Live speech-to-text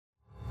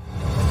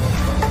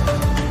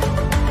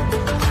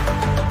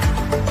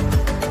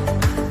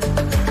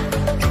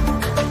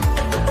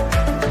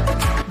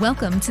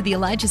Welcome to the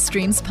Elijah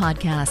Streams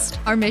podcast.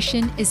 Our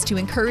mission is to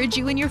encourage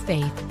you in your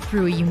faith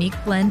through a unique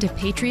blend of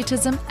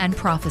patriotism and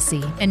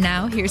prophecy. And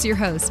now, here's your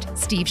host,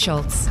 Steve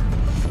Shultz.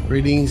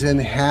 Greetings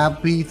and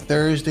happy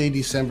Thursday,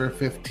 December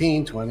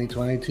 15,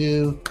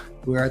 2022.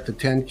 We're at the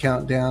 10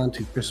 countdown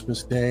to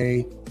Christmas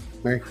Day.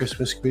 Merry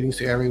Christmas greetings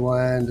to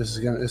everyone. This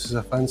is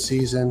a fun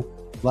season.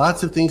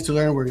 Lots of things to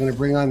learn. We're going to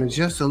bring on in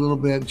just a little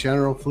bit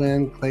General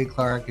Flynn, Clay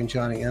Clark, and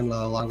Johnny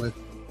Enlow, along with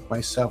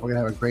myself. We're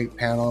going to have a great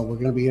panel. We're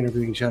going to be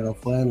interviewing General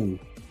Flynn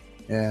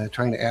and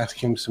trying to ask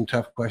him some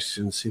tough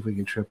questions, see if we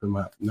can trip him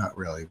up. Not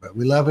really, but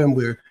we love him.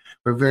 We're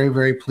very,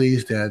 very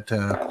pleased at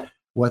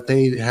what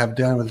they have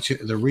done with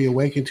the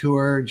Reawaken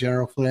Tour,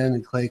 General Flynn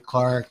and Clay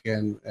Clark,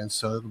 and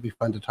so it'll be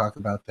fun to talk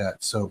about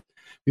that. So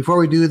before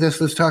we do this,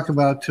 let's talk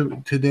about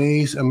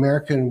today's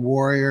American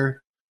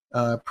Warrior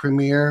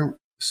premiere.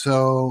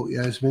 So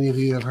as many of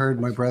you have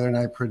heard, my brother and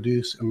I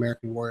produce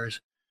American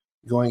Warriors,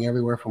 going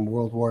everywhere from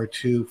World War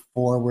II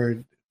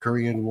forward,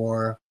 Korean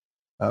War,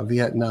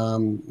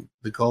 Vietnam,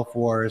 the Gulf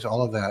Wars,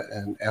 all of that,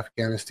 and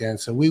Afghanistan.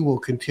 So we will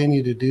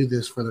continue to do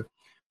this for the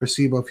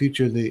foreseeable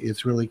future.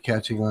 It's really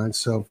catching on.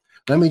 So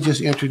let me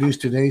just introduce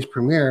today's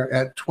premiere.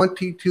 At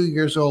 22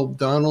 years old,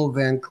 Donald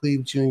Van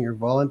Cleve Jr.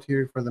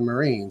 volunteered for the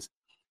Marines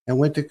and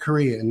went to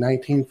Korea in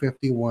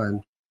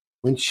 1951.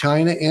 When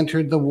China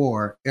entered the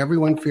war,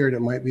 everyone feared it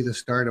might be the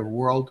start of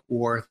World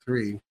War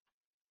III.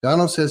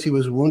 Donald says he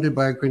was wounded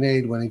by a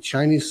grenade when a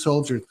Chinese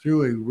soldier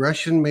threw a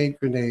Russian-made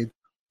grenade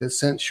that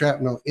sent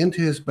shrapnel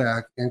into his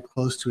back and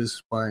close to his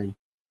spine.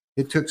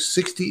 It took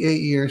 68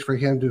 years for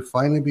him to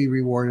finally be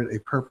rewarded a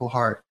Purple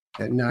Heart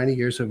at 90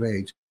 years of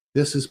age.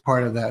 This is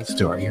part of that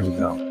story. Here we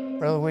go.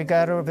 Well, we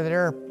got over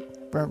there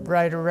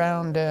right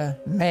around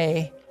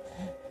May,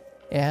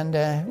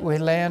 and we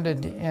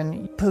landed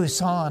in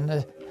Busan,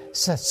 the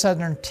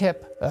southern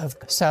tip of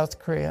South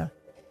Korea.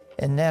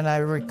 And then I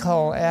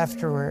recall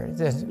afterward,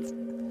 the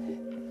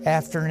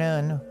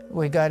afternoon,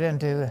 we got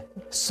into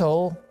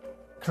Seoul,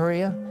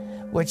 Korea,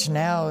 which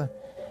now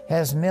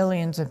has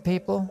millions of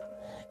people.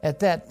 At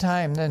that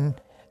time, the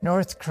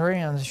North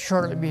Koreans,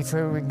 shortly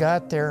before we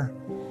got there,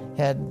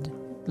 had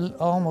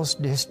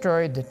almost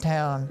destroyed the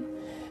town.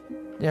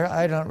 There,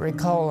 I don't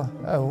recall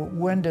a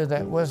window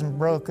that wasn't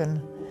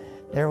broken.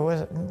 There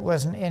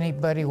wasn't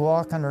anybody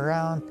walking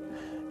around.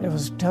 It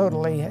was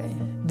totally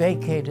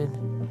vacated.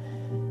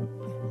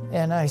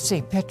 And I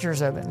see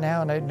pictures of it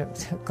now, and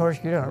of course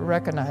you don't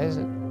recognize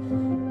it.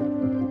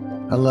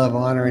 I love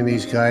honoring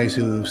these guys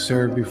who have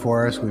served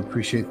before us. We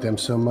appreciate them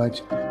so much.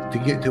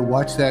 To get to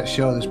watch that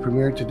show, this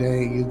premiere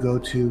today, you go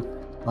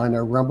to on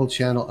our Rumble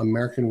channel,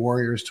 American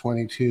Warriors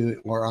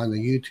 22, or on the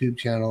YouTube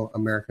channel,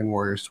 American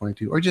Warriors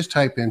 22, or just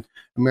type in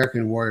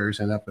American Warriors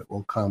and up it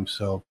will come.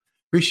 So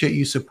appreciate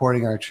you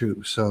supporting our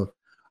troops. So,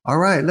 all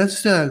right,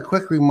 let's a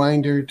quick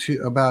reminder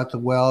about the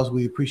Wells.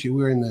 We appreciate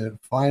we're in the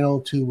final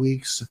 2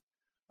 weeks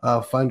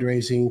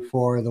fundraising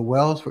for the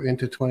Wells for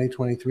into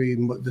 2023.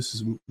 This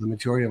is the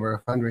majority of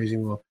our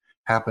fundraising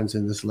happens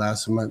in this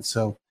last month.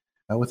 So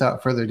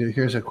without further ado,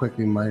 here's a quick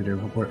reminder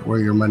of where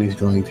your money's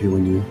going to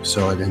when you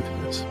sow it into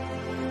this.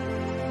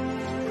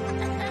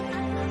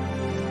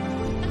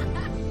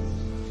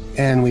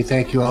 And we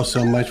thank you all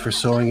so much for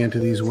sowing into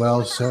these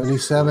wells.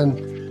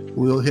 77,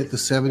 we'll hit the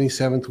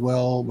 77th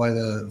well by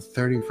the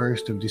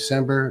 31st of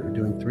December. We're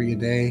doing 3 a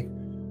day.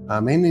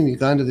 Mainly in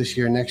Uganda this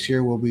year. Next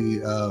year we'll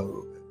be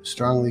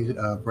strongly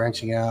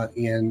branching out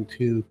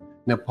into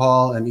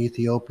Nepal and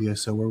Ethiopia.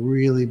 So we're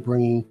really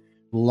bringing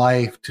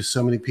life to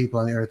so many people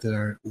on the earth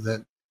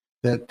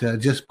that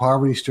just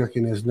poverty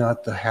stricken is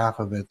not the half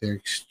of it. They're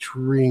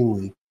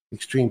extreme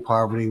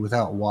poverty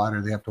without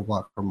water. They have to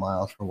walk for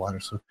miles for water.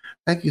 So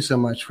thank you so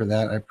much for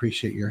that. I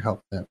appreciate your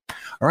help then.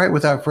 All right,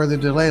 without further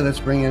delay,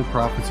 let's bring in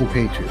Prophets and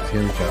Patriots.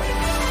 Here we go.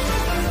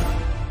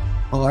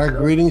 Well, our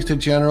greetings to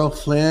General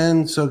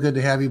Flynn. So good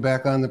to have you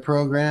back on the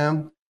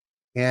program.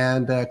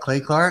 And Clay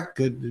Clark,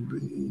 good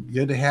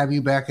to have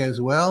you back as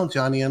well.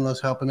 Johnny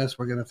Enlow's helping us.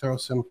 We're going to throw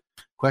some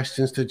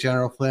questions to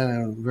General Flynn,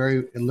 and I'm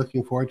very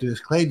looking forward to this.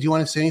 Clay, do you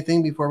want to say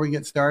anything before we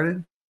get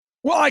started?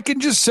 Well, I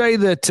can just say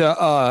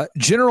that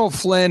General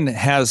Flynn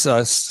has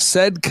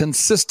said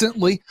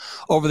consistently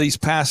over these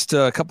past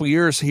couple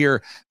years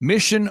here,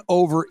 mission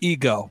over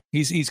ego.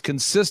 He's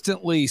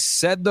consistently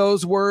said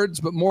those words,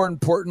 but more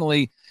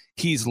importantly,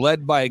 he's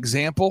led by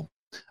example.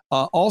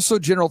 Also,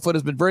 General Flynn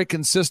has been very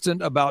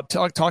consistent about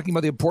talking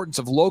about the importance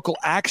of local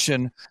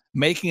action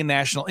making a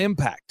national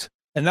impact.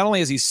 And not only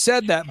has he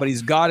said that, but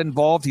he's got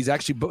involved. He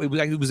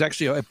was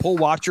actually a poll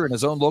watcher in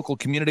his own local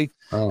community.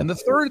 Oh. And the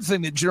third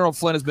thing that General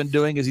Flynn has been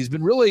doing is he's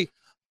been really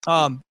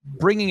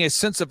bringing a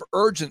sense of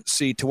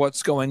urgency to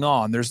what's going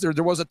on.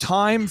 There was a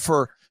time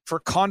for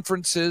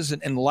conferences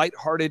and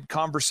lighthearted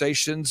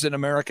conversations in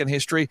American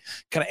history,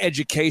 kind of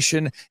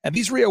education. And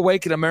these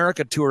Reawaken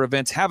America Tour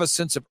events have a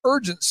sense of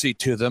urgency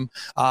to them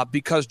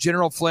because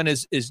General Flynn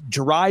is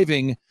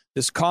driving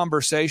this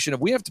conversation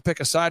of we have to pick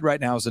a side right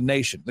now as a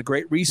nation, the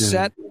Great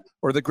Reset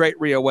or the Great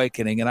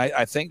Reawakening. And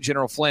I thank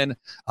General Flynn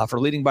for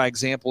leading by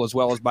example as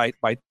well as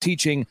by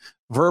teaching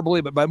verbally,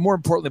 but more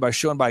importantly, by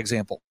showing by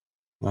example.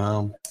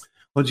 Wow.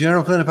 Well,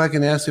 General Flynn, if I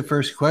can ask the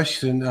first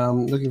question,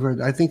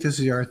 I think this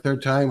is our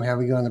third time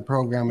having you on the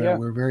program, and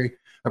we're very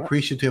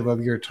appreciative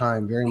of your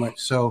time, very much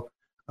so.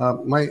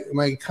 My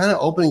kind of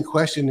opening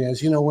question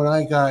is, when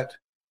I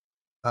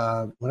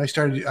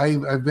started,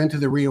 I've been to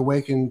the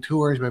Reawaken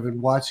tours, but I've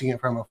been watching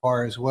it from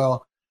afar as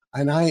well.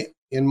 And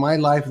in my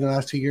life in the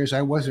last 2 years,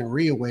 I wasn't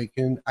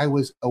reawakened, I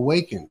was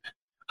awakened.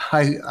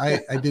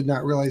 I did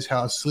not realize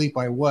how asleep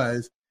I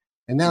was.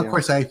 And now, of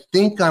course, I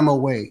think I'm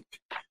awake.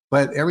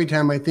 But every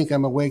time I think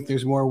I'm awake,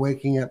 there's more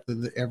waking up.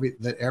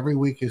 That every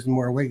week is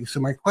more awake. So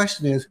my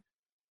question is,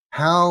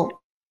 how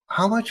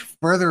much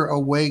further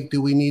awake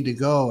do we need to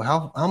go?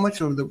 How much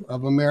of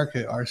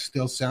America are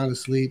still sound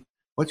asleep?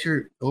 What's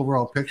your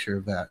overall picture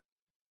of that?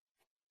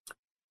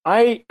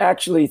 I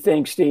actually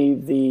think,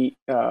 Steve, the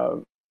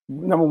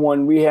number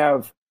one, we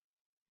have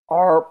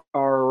our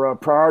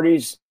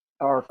priorities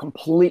are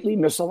completely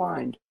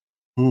misaligned.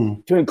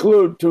 To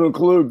include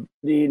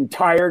the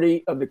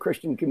entirety of the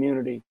Christian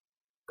community.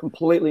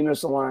 Completely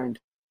misaligned,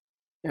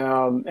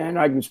 and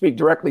I can speak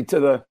directly to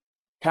the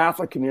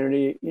Catholic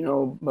community,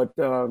 but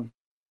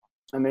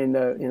I mean,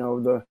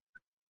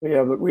 we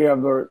have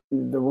the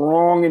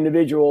wrong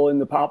individual in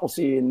the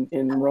papacy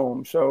in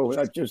Rome. So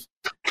that just,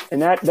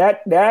 and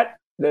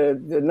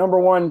the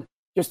number one,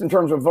 just in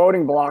terms of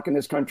voting bloc in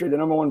this country, the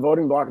number one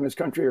voting bloc in this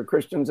country are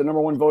Christians. The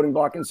number one voting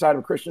bloc inside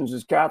of Christians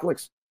is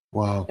Catholics.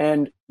 Wow.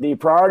 And the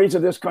priorities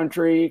of this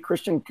country,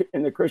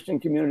 the Christian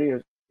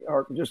community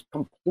are just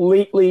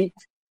completely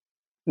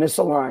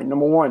misaligned,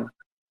 number one.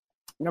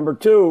 Number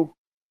two,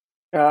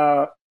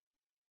 there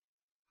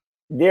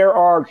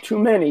are too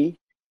many,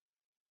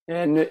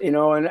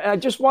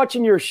 and just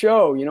watching your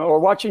show, or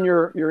watching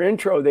your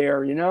intro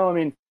there, I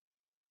mean,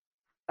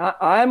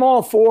 I'm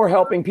all for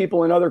helping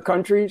people in other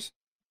countries,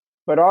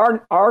 but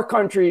our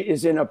country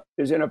is in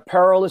a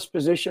perilous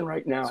position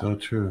right now. So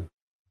true.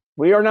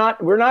 We're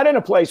not in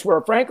a place where,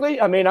 frankly,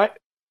 I mean,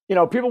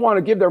 people want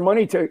to give their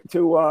money to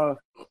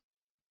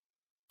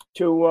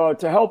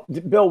help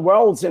build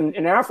wells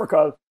in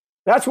Africa.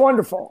 That's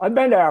wonderful. I've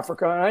been to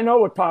Africa and I know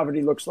what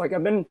poverty looks like.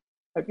 I've been,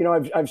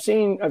 I've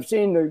seen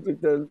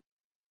the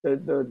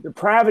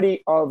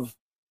depravity of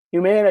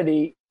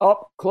humanity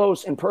up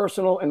close and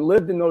personal, and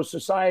lived in those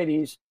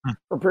societies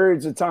for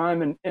periods of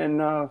time.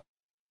 And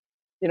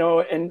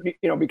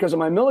because of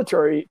my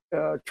military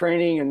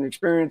training and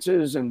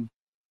experiences and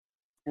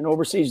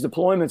overseas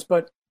deployments.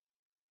 But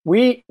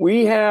we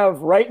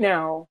have right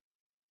now,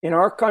 in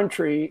our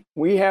country,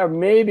 we have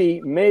maybe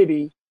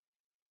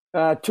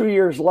 2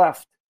 years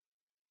left,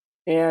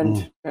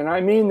 and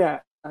I mean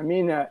that. I'm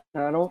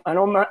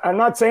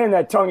not saying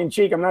that tongue in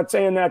cheek. I'm not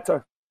saying that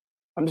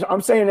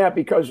I'm saying that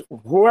because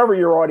whoever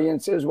your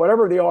audience is,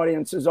 whatever the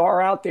audiences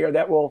are out there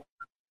that will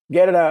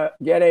get a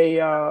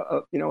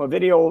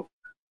video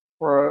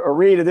or a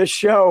read of this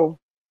show,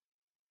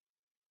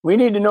 we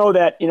need to know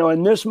that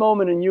in this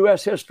moment in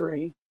U.S.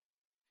 history.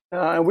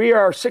 We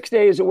are 6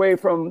 days away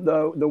from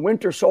the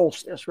winter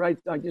solstice, right?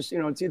 I just,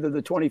 it's either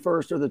the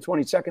 21st or the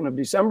 22nd of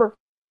December.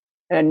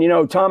 And,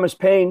 Thomas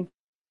Paine,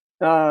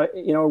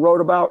 wrote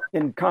about,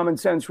 in Common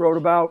Sense, wrote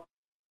about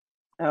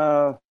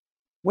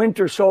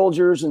winter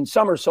soldiers and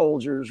summer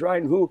soldiers,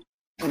 right? And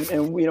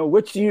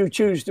which do you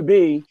choose to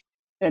be?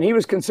 And he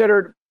was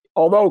considered,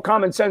 although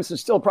Common Sense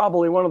is still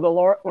probably one of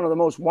the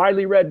most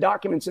widely read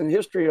documents in the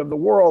history of the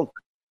world,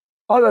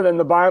 other than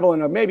the Bible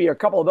and maybe a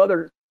couple of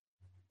other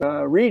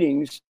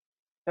readings.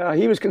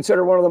 He was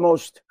considered one of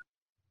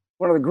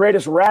the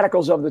greatest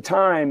radicals of the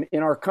time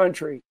in our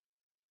country.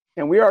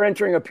 And we are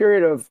entering a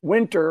period of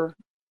winter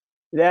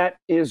that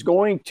is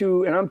going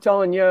to, and I'm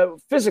telling you,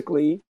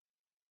 physically,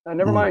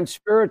 never mind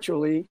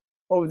spiritually,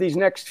 over these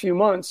next few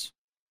months,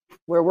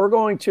 where we're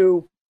going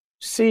to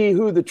see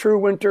who the true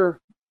winter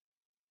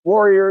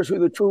warriors, who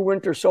the true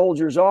winter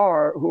soldiers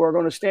are, who are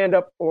going to stand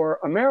up for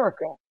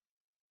America.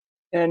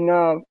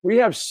 And we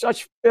have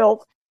such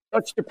filth,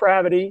 such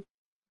depravity,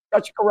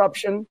 such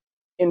corruption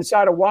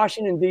inside of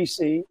Washington,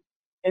 D.C.,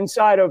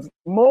 inside of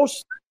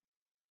most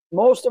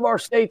of our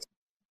states'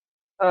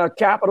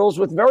 capitals,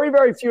 with very,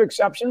 very few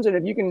exceptions. And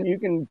if you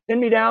can pin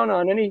me down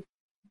on any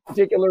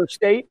particular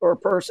state or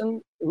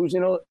person who's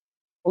in a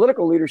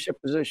political leadership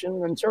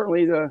position, and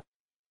certainly in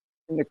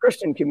the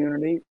Christian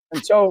community.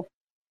 And so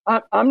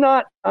I'm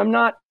not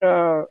going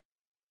to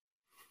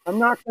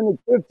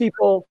give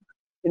people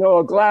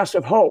a glass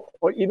of hope,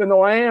 even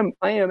though I am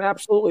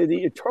absolutely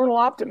the eternal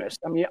optimist.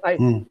 I mean, I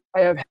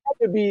have had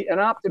to be an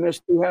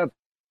optimist to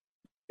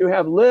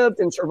have lived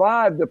and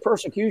survived the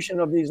persecution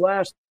of these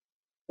last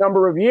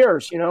number of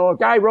years. A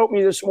guy wrote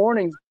me this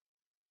morning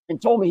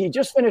and told me he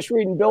just finished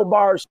reading Bill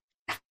Barr's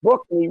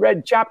book, and he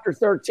read chapter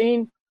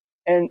 13.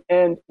 And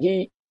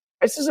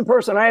this is a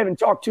person I haven't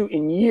talked to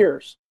in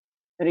years.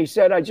 And he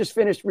said, I just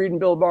finished reading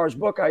Bill Barr's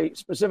book. I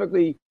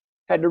specifically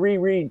had to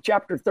reread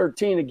chapter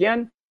 13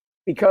 again,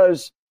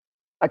 because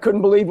I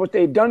couldn't believe what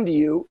they've done to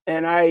you.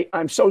 And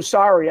I'm so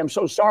sorry. I'm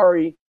so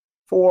sorry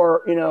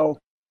for,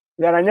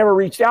 that I never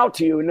reached out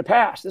to you in the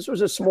past. This was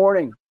this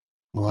morning.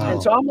 Wow.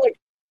 And so I'm like,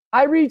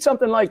 I read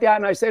something like that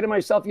and I say to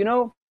myself,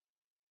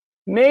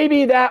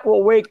 maybe that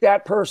will wake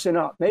that person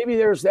up. Maybe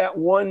there's that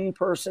one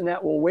person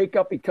that will wake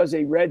up because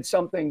they read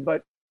something,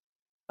 but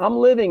I'm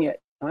living it.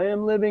 I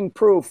am living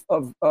proof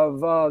of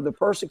the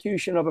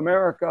persecution of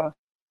America,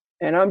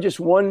 and I'm just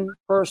one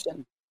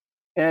person.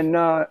 And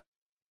I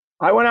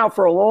went out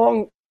for a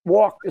long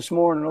walk this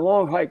morning, a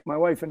long hike, my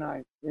wife and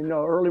I,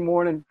 early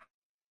morning,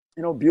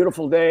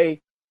 beautiful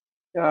day,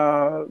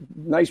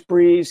 nice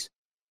breeze,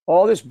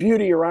 all this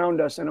beauty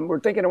around us. And we're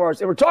thinking of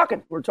ourselves,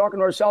 we're talking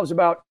to ourselves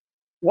about,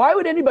 why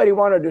would anybody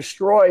want to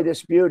destroy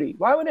this beauty?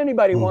 Why would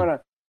anybody want to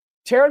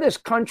tear this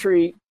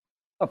country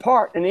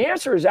apart? And the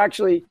answer is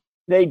actually,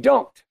 they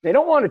don't. They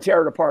don't want to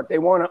tear it apart. They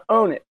want to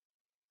own it.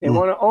 They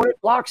want to own it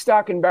lock,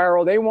 stock, and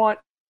barrel. They want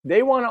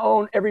to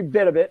own every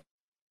bit of it.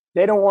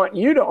 They don't want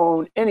you to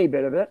own any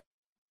bit of it.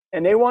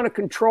 And they want to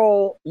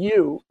control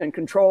you and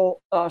control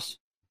us.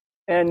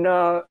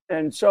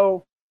 And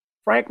so,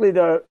 frankly,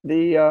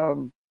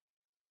 the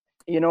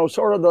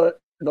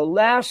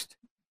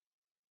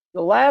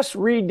last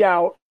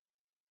redoubt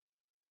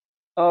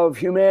of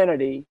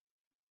humanity,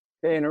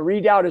 and a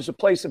redoubt is a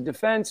place of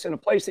defense and a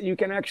place that you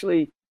can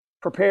actually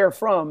prepare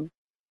from.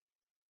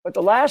 But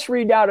the last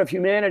redoubt of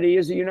humanity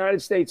is the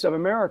United States of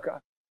America.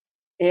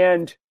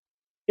 And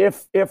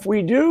if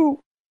we do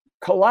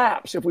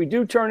collapse, if we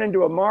do turn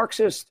into a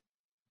Marxist,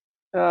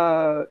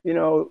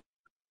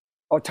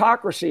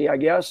 autocracy, I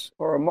guess,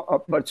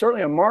 but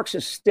certainly a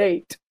Marxist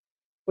state,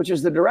 which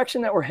is the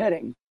direction that we're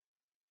heading,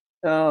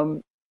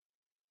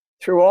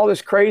 through all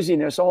this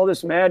craziness, all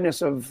this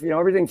madness of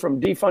everything from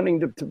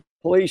defunding to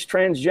police,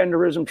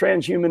 transgenderism,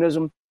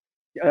 transhumanism,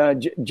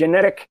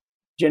 genetic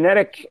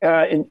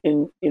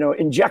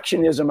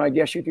injectionism, I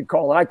guess you could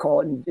call it. I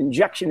call it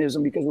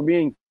injectionism because we're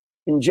being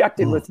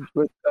injected with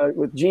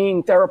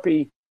gene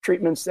therapy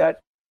treatments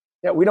that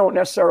we don't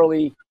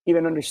necessarily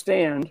even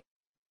understand.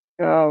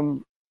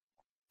 And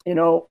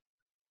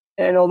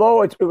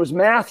although it was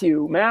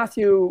Matthew,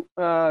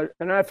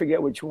 and I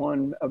forget which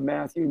one of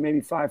Matthew,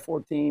 maybe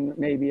 5:14,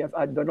 maybe,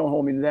 but don't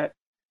hold me to that.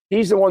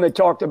 He's the one that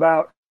talked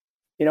about,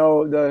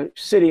 the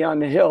city on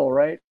the hill,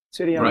 right?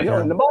 City on the hill.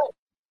 And the Bible,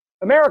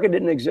 America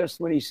didn't exist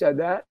when he said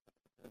that.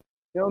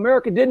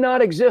 America did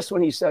not exist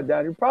when he said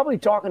that. He's probably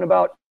talking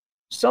about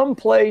some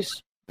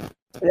place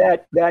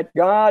that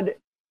God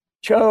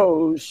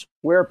chose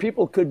where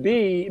people could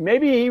be.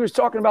 Maybe he was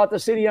talking about the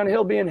city on the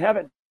hill being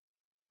heaven.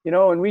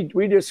 And we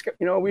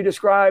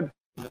describe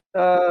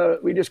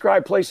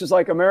places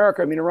like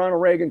America. I mean,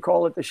 Ronald Reagan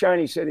called it the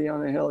shiny city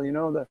on the hill.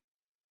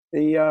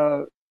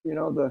 The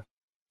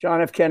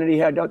John F. Kennedy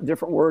had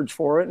different words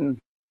for it, and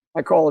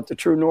I call it the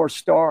true North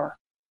Star,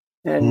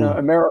 and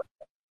America.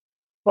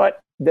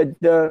 But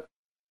the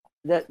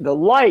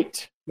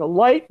light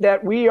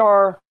that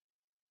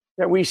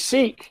we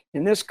seek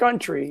in this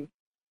country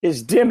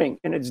is dimming,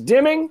 and it's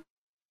dimming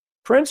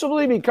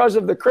principally because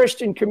of the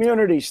Christian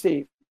community,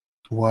 Steve.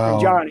 Wow.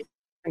 And Johnny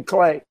and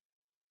Clay,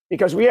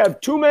 because we have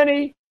too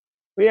many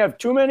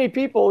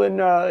people in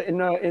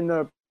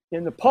the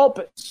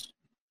pulpits,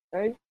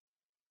 right?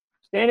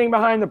 Standing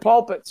behind the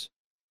pulpits.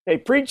 They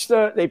preach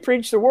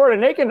the word,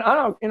 and they can. I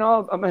don't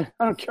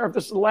care if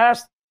this is the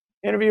last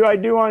interview I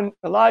do on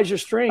Elijah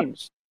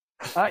Streams.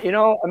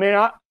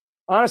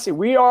 Honestly,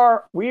 we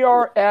are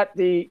at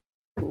the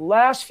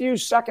last few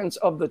seconds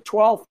of the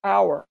 12th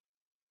hour.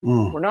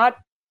 We're not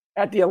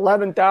at the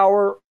 11th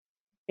hour,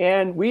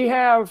 and we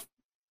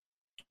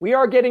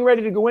are getting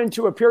ready to go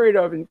into a period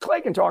of, and Clay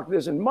can talk to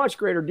this in much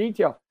greater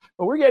detail,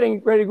 but we're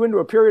getting ready to go into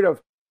a period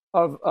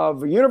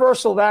of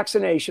universal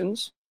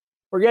vaccinations.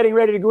 We're getting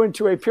ready to go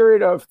into a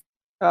period of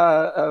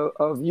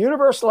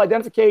universal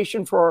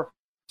identification to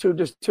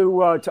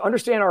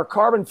understand our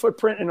carbon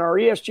footprint and our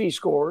ESG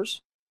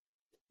scores.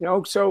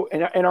 So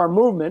and our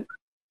movement,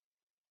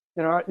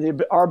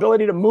 our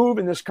ability to move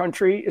in this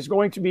country is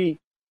going to be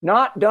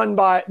not done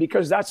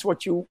because that's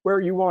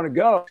where you want to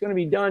go. It's going to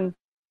be done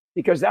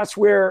because that's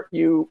where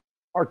you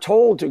are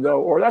told to go,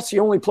 or that's the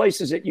only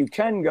places that you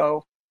can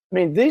go. I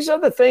mean, these are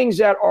the things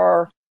that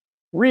are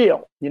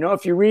real.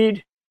 If you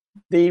read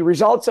the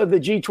results of the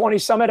G20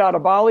 summit out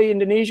of Bali,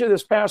 Indonesia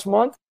this past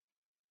month,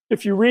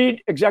 if you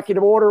read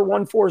Executive Order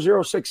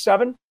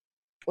 14067,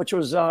 which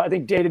was, I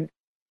think, dated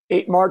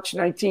 8 March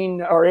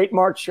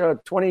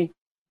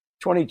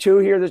 2022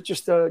 here, that's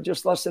just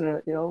less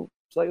than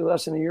slightly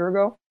less than a year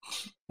ago.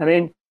 I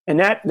mean, and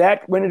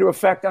that went into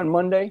effect on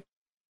Monday.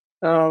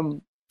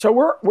 So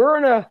we're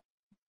in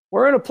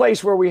a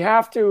place where we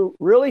have to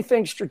really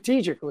think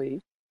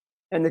strategically,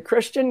 and the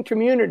Christian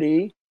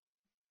community,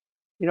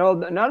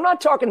 and I'm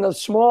not talking the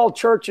small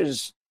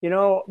churches,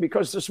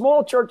 because the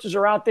small churches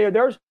are out there.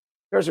 There's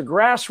a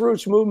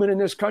grassroots movement in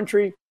this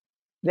country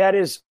that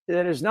is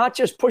not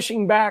just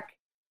pushing back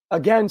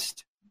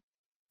against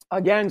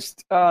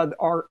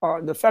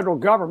the federal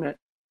government.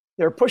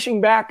 They're pushing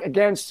back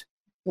against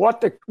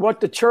what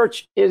the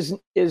church is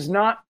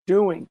not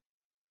doing.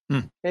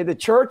 Okay, the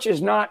church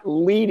is not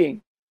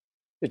leading.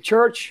 The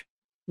church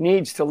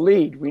needs to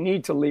lead. We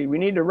need to lead. We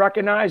need to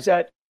recognize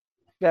that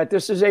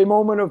this is a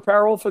moment of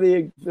peril for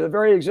the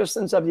very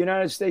existence of the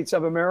United States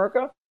of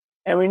America.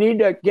 and we need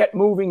to get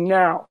moving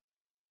now.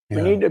 Yeah.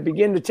 We need to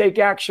begin to take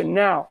action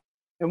now.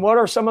 And what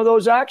are some of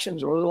those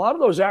actions? Well, a lot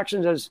of those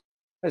actions,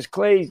 as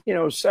Clay,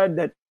 said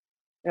that,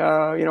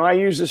 I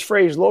use this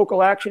phrase,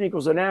 local action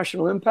equals a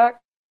national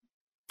impact.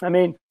 I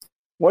mean,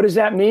 what does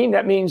that mean?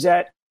 That means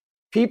that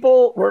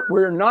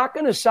we're not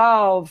going to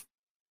solve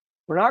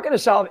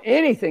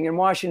anything in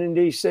Washington,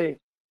 D.C.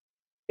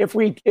 If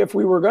we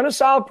were going to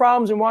solve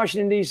problems in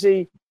Washington,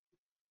 D.C.,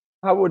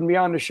 I wouldn't be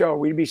on the show.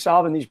 We'd be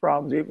solving these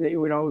problems.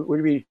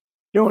 We'd be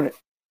doing it.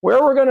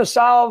 Where we're going to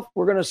solve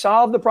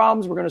the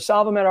problems. We're going to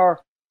solve them in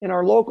our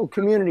local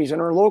communities, in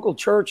our local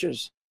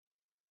churches.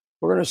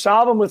 We're going to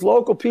solve them with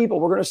local people.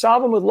 We're going to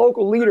solve them with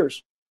local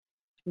leaders.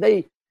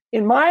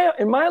 In my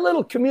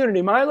little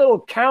community, my little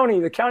county,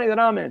 the county that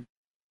I'm in,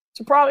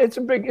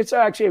 it's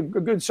actually a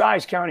good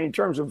sized county in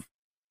terms of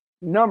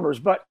numbers,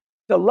 but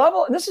the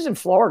level, and this is in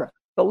Florida,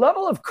 the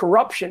level of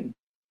corruption,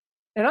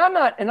 and I'm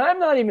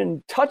not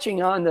even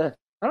touching on I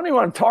don't even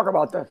want to talk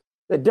about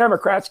the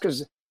Democrats,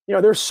 because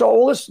they're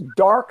soulless,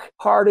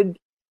 dark-hearted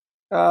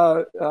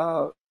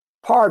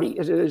party.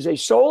 It is a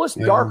soulless,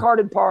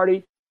 dark-hearted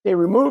party. They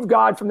removed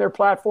God from their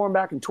platform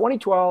back in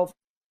 2012.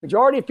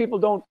 Majority of people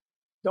don't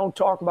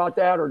talk about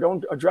that or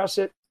don't address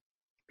it.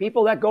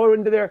 People that go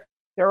into there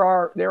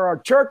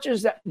are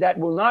churches that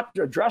will not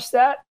address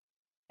that,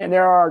 and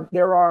there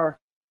are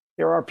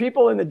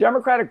people in the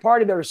Democratic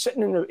Party that are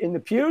sitting in the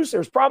pews.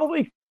 There's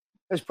probably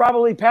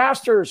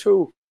pastors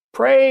who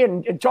pray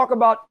and talk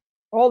about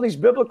all these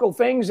biblical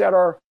things that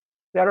are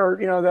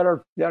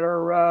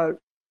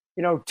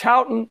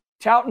touting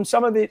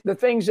some of the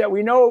things that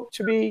we know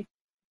to be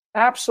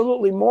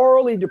absolutely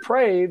morally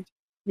depraved,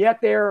 yet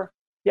they're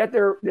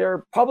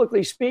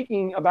publicly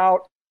speaking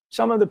about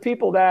some of the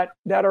people that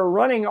are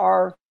running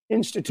our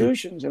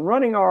institutions and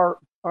running our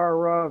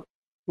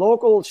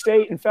local,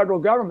 state, and federal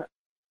government.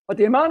 But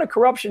the amount of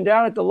corruption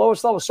down at the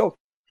lowest level.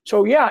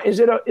 So yeah, is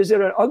it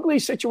an ugly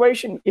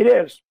situation? It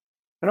is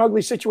an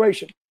ugly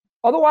situation.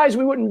 Otherwise,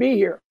 we wouldn't be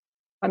here.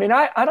 I mean,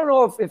 I don't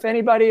know if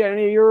anybody,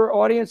 any of your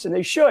audience, and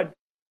they should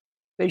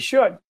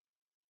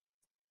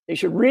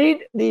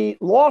read the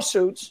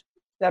lawsuits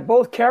that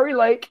both Kerry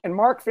Lake and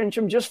Mark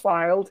Fincham just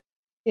filed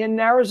in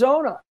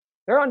Arizona.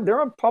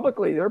 They're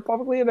publicly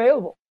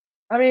available.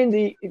 I mean,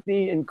 the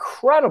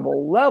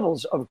incredible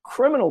levels of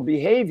criminal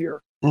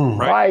behavior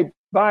by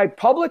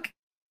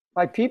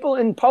people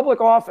in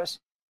public office.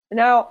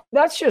 Now,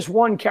 that's just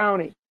one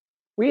county.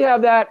 We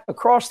have that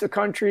across the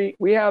country.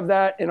 We have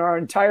that in our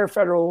entire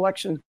federal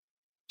election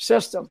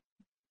system.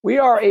 We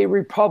are a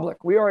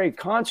republic. We are a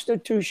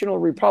constitutional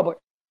republic.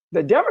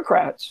 The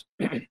Democrats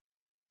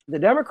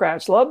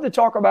love to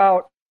talk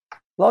about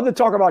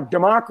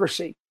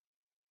democracy.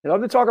 They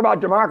love to talk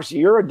about democracy.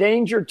 You're a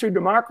danger to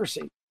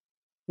democracy.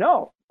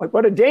 No,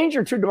 what a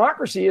danger to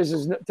democracy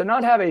is to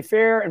not have a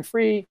fair and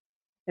free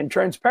and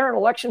transparent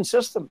election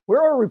system.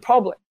 We're a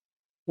republic.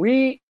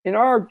 We in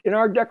our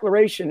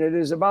declaration, it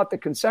is about the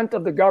consent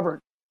of the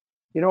governed.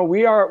 We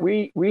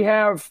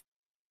have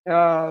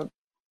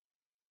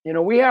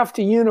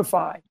to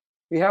unify.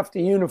 We have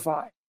to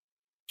unify,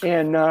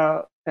 and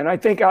I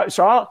think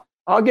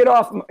I'll get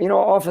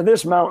off of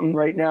this mountain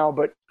right now.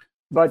 But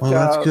well,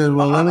 that's good.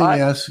 Well, let me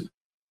ask.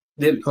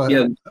 John, go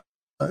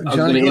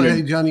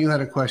ahead. John, you had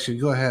a question.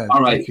 Go ahead.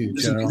 All right. Thank you,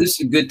 this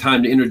is a good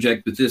time to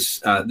interject with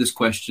this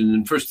question.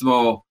 And first of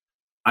all,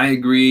 I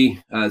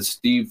agree.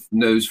 Steve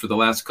knows for the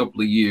last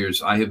couple of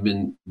years, I have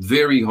been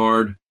very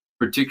hard,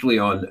 particularly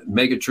on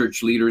mega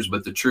church leaders,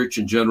 but the church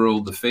in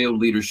general, the failed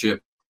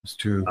leadership. It's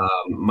true.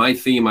 My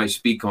theme I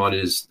speak on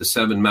is the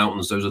 7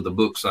 mountains. Those are the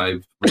books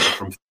I've written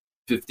from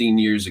 15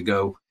 years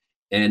ago.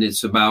 And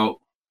it's about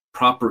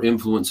proper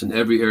influence in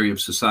every area of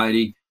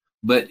society.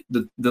 But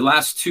the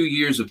last 2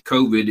 years of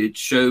COVID, it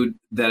showed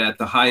that at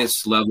the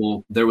highest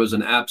level, there was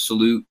an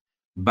absolute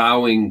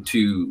bowing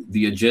to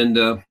the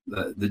agenda,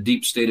 the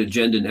deep state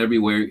agenda and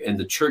everywhere. And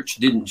the church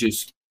didn't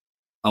just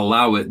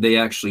allow it. They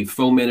actually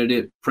fomented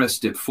it,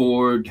 pressed it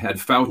forward, had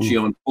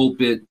Fauci on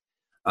pulpit,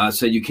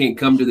 said you can't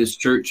come to this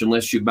church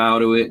unless you bow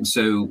to it. And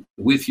so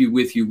with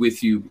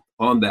you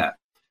on that.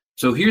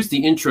 So here's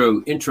the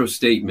intro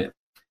statement.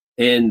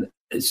 And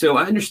so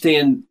I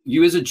understand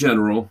you as a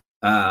general,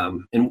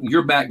 and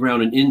your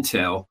background in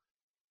intel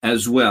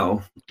as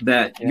well,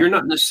 that you're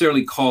not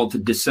necessarily called to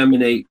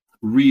disseminate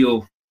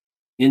real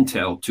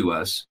intel to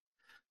us,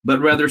 but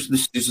rather,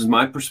 this is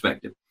my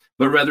perspective,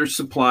 but rather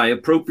supply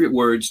appropriate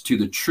words to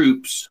the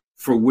troops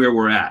for where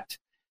we're at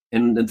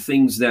and the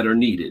things that are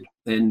needed.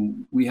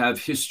 And we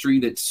have history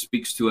that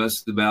speaks to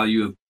us the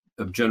value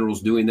of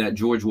generals doing that.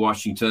 George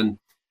Washington,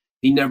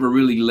 he never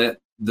really let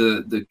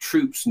the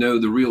troops know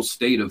the real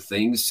state of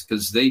things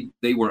because they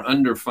were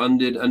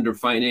underfunded,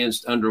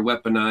 underfinanced,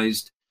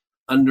 underweaponized,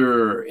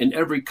 in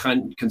every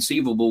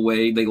conceivable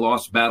way. They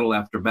lost battle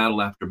after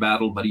battle after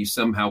battle, but he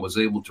somehow was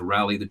able to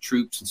rally the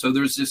troops. And so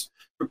there's this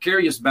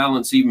precarious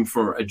balance even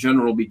for a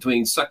general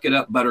between suck it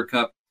up,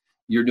 buttercup.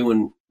 You're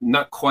doing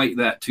not quite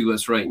that to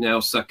us right now.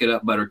 Suck it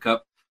up,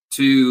 buttercup.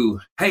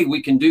 To, hey,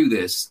 we can do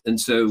this. And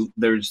so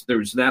there's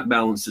that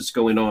balance that's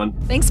going on.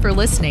 Thanks for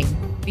listening.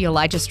 The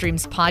Elijah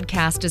Streams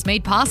podcast is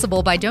made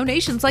possible by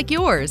donations like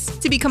yours.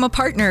 To become a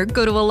partner,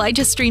 go to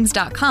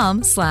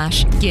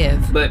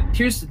ElijahStreams.com/give. But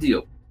here's the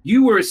deal.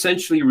 You were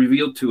essentially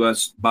revealed to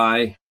us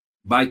by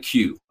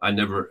Q. I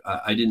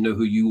didn't know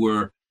who you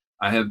were.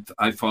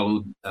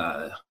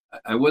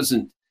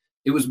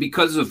 It was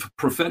because of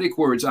prophetic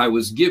words I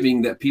was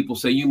giving that people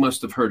say, you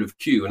must have heard of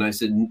Q. And I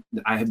said,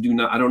 I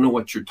don't know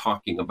what you're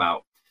talking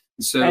about.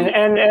 So,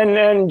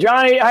 and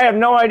Johnny, I have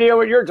no idea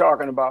what you're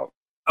talking about.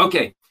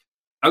 Okay.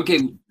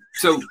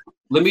 So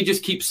let me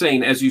just keep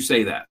saying, as you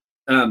say that,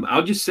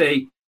 I'll just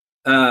say,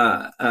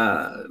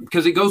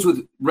 because it goes with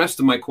the rest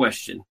of my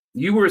question.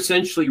 You were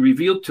essentially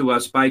revealed to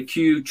us by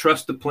Q,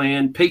 trust the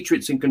plan,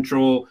 Patriots in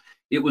control.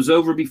 It was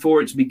over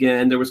before it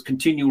began. There was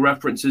continual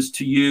references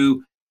to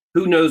you.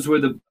 Who knows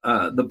where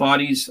the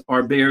bodies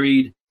are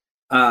buried?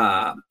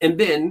 And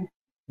then,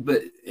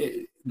 but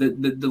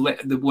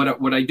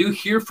what I do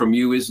hear from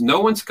you is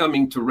no one's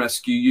coming to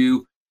rescue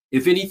you.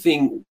 If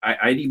anything,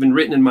 I'd even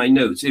written in my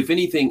notes, if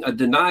anything, a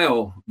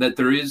denial that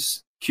there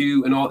is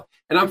Q and all.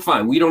 And I'm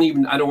fine.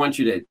 I don't want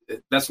you to,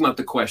 that's not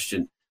the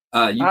question.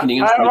 You can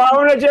answer. I'm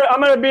going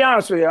to be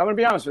honest with you. I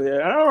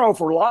don't know if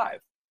we're live.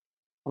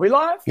 Are we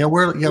live? Yeah,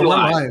 we're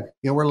live.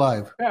 Yeah, we're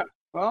live. Yeah.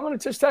 Well, I'm going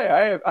to just tell you,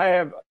 I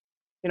have,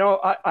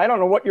 I don't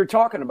know what you're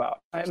talking about.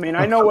 I mean,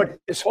 I know what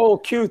this whole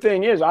Q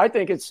thing is. I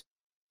think it's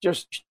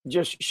just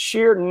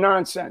sheer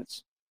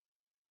nonsense.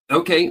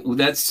 Okay, well,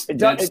 it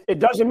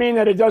doesn't mean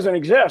that it doesn't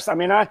exist. I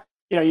mean,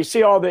 you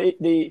see all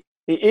the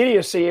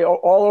idiocy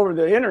all over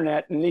the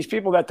internet, and these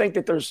people that think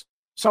that there's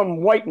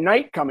some white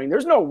knight coming.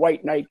 There's no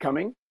white knight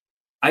coming.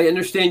 I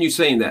understand you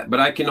saying that,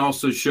 but I can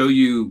also show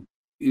you,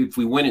 if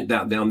we went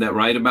down that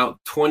right, about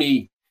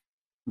 20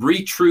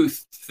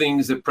 retruth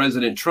things that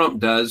President Trump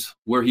does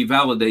where he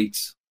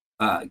validates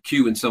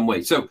Q in some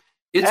way. So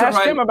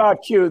ask him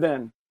about Q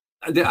then.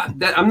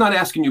 I'm not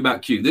asking you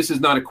about Q. This is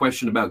not a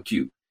question about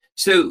Q.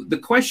 So the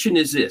question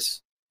is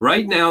this.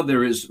 Right now,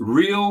 there is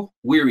real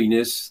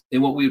weariness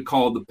in what we would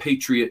call the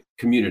patriot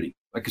community.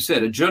 Like I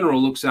said, a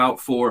general looks out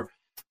for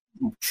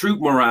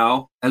troop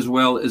morale as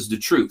well as the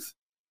truth,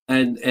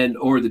 and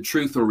or the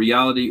truth or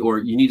reality, or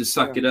you need to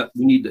suck it up.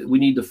 We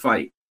need to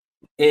fight.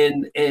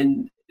 And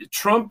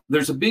Trump,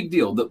 there's a big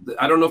deal.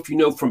 I don't know if you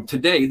know from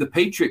today, the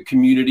patriot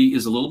community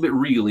is a little bit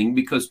reeling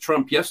because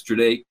Trump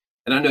yesterday,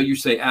 and I know you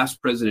say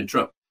ask President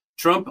Trump.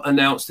 Trump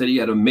announced that he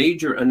had a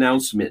major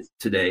announcement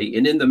today,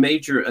 and in the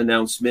major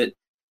announcement,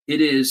 it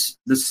is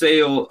the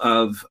sale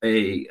of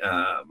a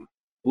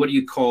what do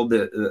you call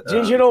the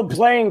digital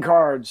playing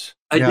cards?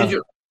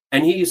 Digital,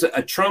 and he's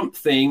a Trump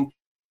thing,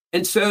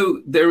 and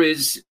so there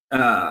is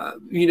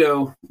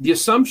the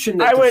assumption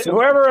that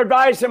whoever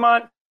advised him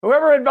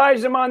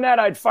on that,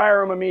 I'd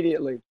fire him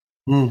immediately.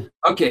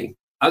 Okay,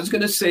 I was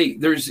going to say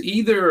there's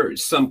either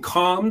some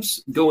comms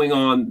going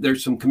on,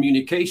 there's some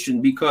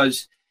communication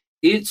because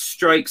it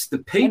strikes the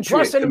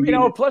patriot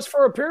community. Plus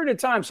for a period of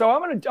time. So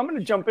I'm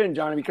gonna jump in,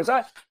 Johnny, because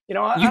I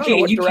don't know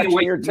what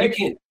direction you're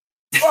taking.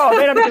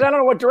 Well, because I don't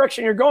know what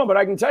direction you're going, but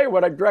I can tell you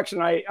what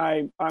direction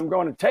I'm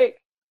going to take.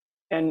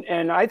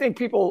 And I think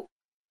people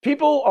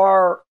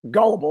are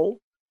gullible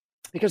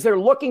because they're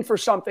looking for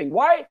something.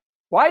 Why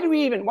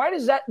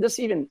does this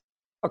even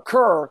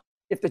occur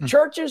if the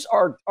churches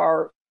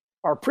are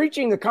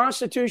preaching the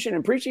Constitution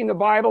and preaching the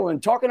Bible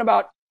and talking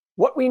about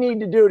what we need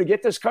to do to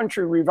get this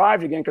country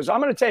revived again? Because I'm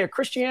going to tell you,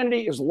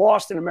 Christianity is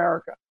lost in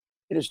America.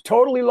 It is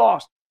totally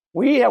lost.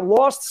 We have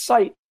lost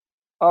sight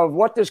of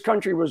what this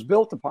country was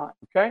built upon.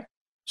 Okay,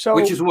 so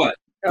which is what?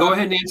 Go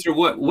ahead and answer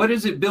what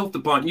is it built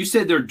upon? You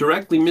said they're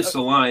directly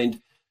misaligned.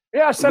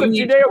 Yeah, a set of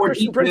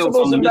Judeo-Christian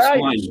principles and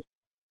values.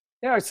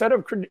 Yeah, a set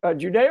of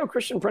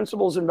Judeo-Christian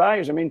principles and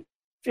values. I mean,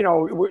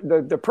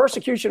 the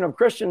persecution of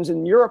Christians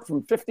in Europe from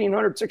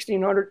 1500,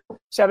 1600,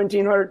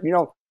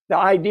 1700. The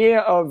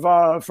idea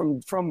of from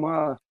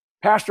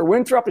Pastor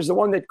Winthrop is the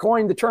one that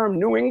coined the term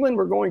New England.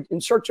 We're going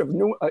in search of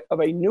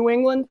a New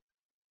England,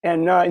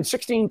 and in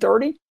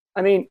 1630.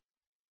 I mean,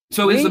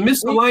 so is the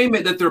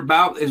misalignment that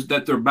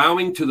they're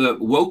bowing to the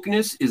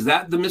wokeness? Is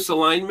that the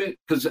misalignment?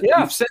 Because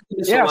you've said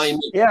the misalignment.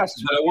 Yes.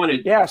 But I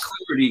wanted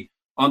clarity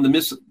on the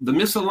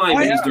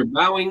misalignment. Is they're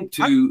bowing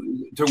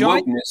to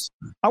John, wokeness.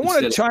 I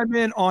want to chime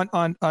in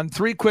on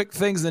three quick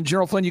things. Then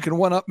General Flynn, you can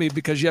one up me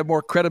because you have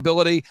more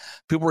credibility.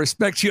 People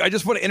respect you. I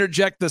just want to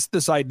interject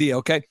this idea.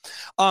 Okay.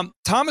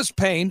 Thomas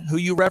Paine, who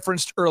you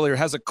referenced earlier,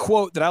 has a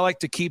quote that I like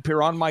to keep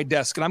here on my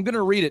desk, and I'm going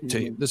to read it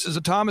to you. This is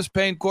a Thomas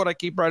Paine quote I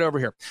keep right over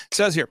here. It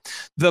says here,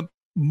 the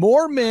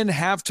more men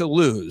have to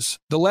lose,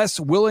 the less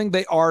willing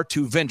they are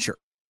to venture.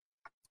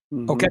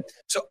 Okay.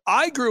 So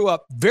I grew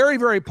up very,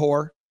 very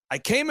poor. I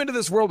came into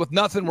this world with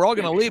nothing. We're all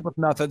going to leave with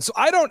nothing. So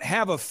I don't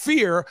have a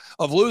fear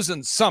of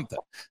losing something.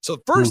 So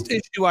the first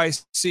issue I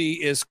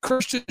see is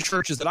Christian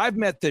churches that I've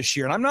met this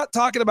year. And I'm not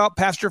talking about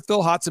Pastor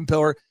Phil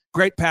Hotzenpiller.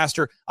 great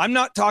pastor. I'm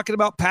not talking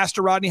about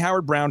Pastor Rodney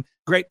Howard-Browne,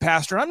 great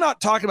pastor. And I'm not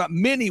talking about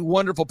many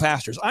wonderful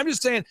pastors. I'm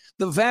just saying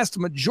the vast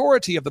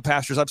majority of the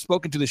pastors I've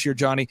spoken to this year,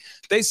 Johnny,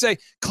 they say,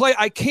 Clay,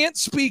 I can't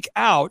speak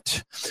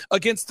out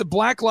against the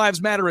Black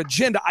Lives Matter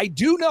agenda.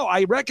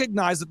 I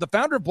recognize that the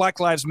founder of Black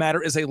Lives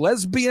Matter is a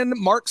lesbian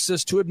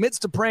Marxist who admits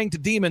to praying to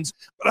demons,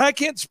 but I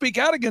can't speak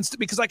out against it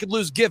because I could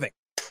lose giving.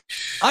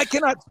 I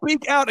cannot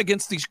speak out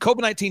against these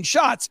COVID-19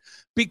 shots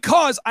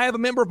because I have a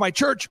member of my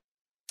church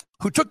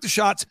who took the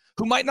shots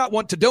who might not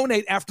want to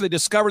donate after they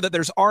discover that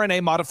there's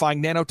RNA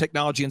modifying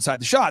nanotechnology inside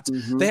the shots.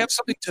 Mm-hmm. They have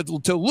something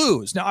to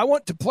lose. Now, I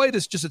want to play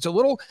this. It's a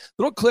little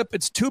clip.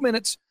 It's 2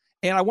 minutes.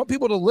 And I want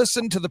people to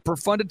listen to the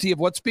profundity of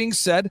what's being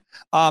said.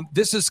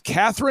 This is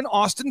Catherine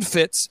Austin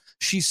Fitts.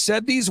 She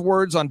said these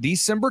words on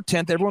December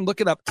 10th. Everyone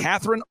look it up.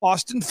 Catherine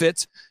Austin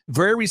Fitts,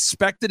 very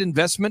respected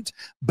investment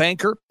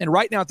banker. And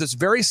right now, at this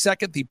very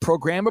second, the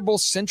programmable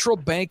central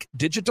bank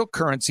digital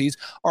currencies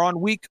are on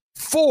week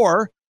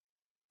 4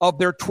 of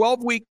their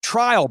 12-week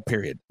trial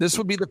period. This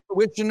would be the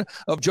fruition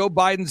of Joe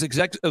Biden's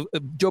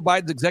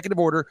executive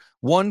order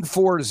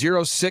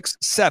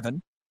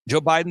 14067. Joe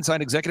Biden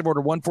signed Executive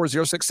Order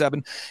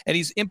 14067, and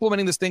he's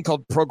implementing this thing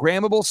called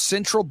Programmable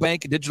Central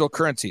Bank Digital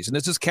Currencies. And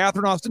this is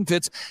Catherine Austin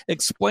Fitts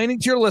explaining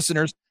to your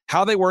listeners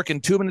how they work in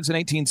 2 minutes and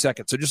 18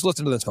 seconds. So just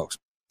listen to this, folks.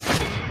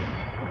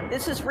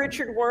 This is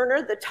Richard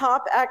Werner, the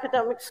top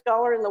academic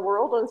scholar in the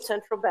world on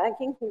central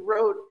banking. He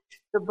wrote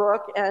the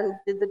book and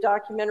did the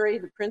documentary,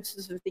 The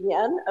Princes of the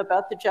Yen,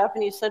 about the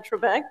Japanese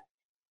central bank.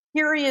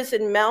 Here he is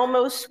in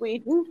Malmo,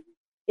 Sweden,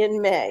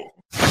 in May.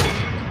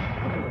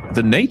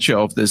 The nature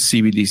of this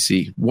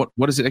CBDC, what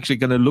is it actually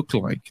going to look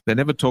like? They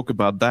never talk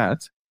about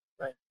that.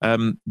 Right.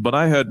 But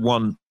I heard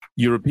one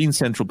European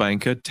central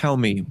banker tell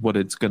me what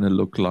it's going to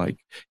look like.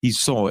 He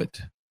saw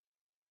it.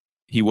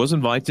 He was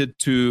invited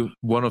to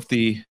one of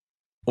the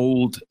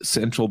old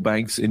central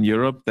banks in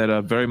Europe that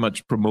are very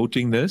much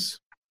promoting this.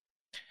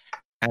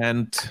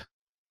 And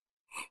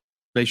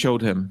they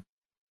showed him.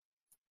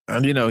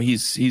 And,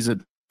 he's a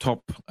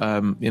top,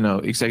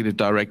 executive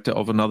director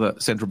of another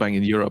central bank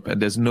in Europe.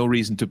 And there's no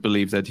reason to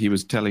believe that he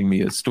was telling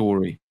me a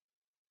story.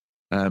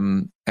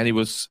 And he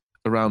was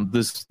around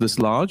this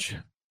large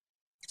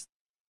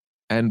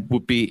and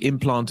would be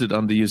implanted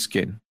under your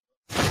skin.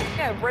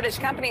 A British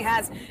company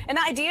has an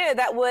idea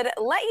that would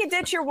let you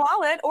ditch your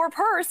wallet or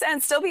purse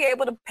and still be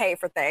able to pay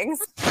for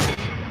things.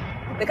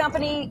 The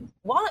company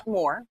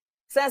Walletmore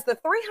says the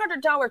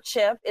 $300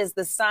 chip is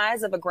the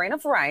size of a grain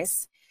of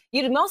rice.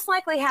 You'd most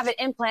likely have it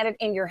implanted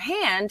in your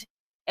hand,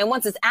 and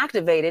once it's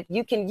activated,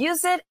 you can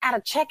use it at a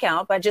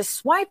checkout by just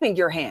swiping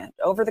your hand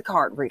over the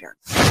card reader.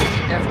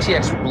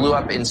 FTX blew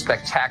up in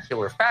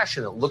spectacular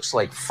fashion. It looks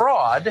like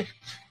fraud.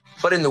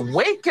 But in the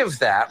wake of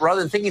that,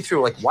 rather than thinking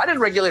through, why did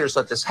regulators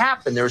let this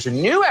happen? There's a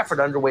new effort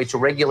underway to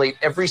regulate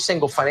every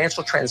single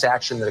financial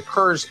transaction that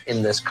occurs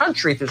in this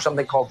country through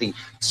something called the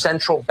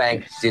Central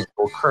Bank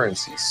Digital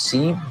Currency,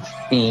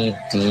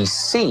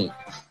 CBDC.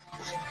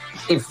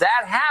 If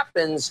that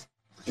happens,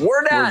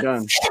 we're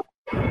done.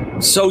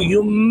 So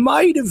you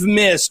might have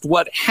missed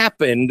what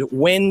happened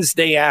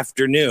Wednesday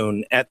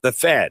afternoon at the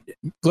Fed.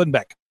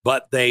 Glenbeck.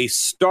 But they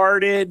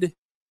started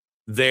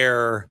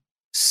their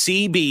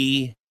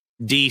CBDC.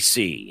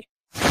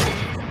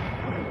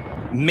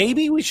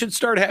 Maybe we should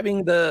start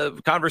having the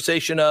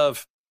conversation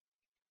of,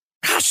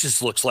 gosh,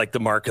 this looks like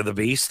the mark of the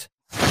beast.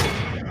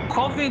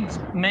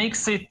 COVID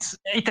makes it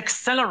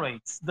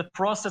accelerates the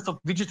process of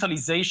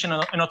digitalization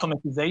and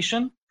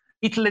automatization.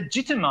 It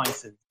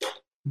legitimizes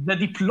the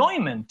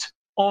deployment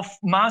of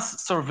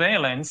mass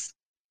surveillance,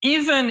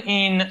 even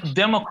in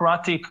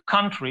democratic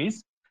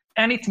countries,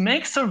 and it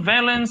makes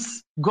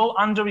surveillance go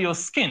under your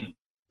skin.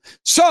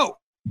 So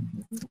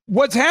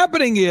what's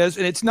happening is,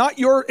 and it's not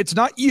you,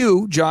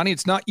 Johnny,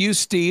 it's not you,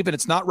 Steve, and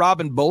it's not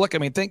Robin Bullock. I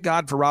mean, thank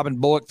God for Robin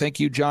Bullock. Thank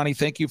you, Johnny.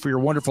 Thank you for your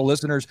wonderful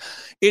listeners.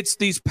 It's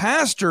these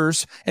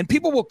pastors, and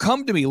people will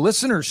come to me,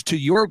 listeners to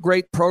your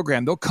great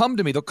program. They'll come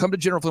to me. They'll come to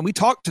General Flynn. We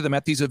talk to them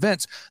at these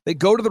events. They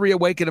go to the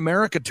Reawaken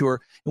America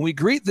tour, and we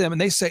greet them, and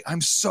they say,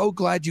 I'm so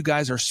glad you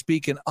guys are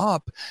speaking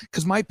up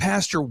because my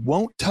pastor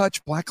won't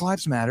touch Black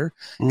Lives Matter.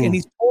 And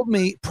he told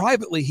me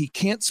privately he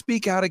can't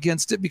speak out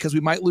against it because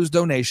we might lose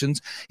donations.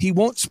 He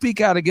won't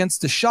speak out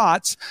against the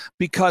shots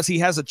because he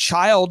has a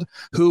child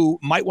who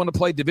might want to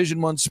play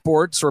Division I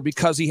sports, or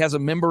because he has a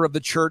member of the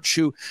church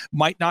who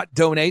might not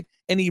donate.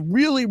 And he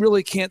really,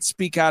 really can't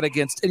speak out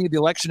against any of the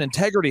election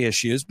integrity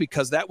issues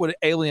because that would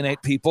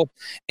alienate people.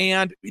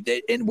 And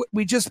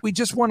we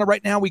just want to,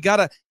 right now, we got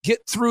to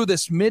get through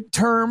this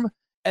midterm,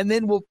 and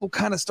then we'll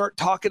kind of start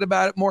talking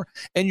about it more.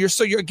 And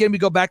again, we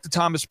go back to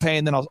Thomas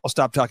Paine, then I'll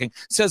stop talking.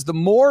 It says the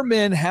more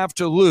men have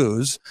to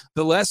lose,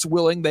 the less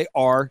willing they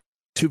are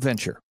to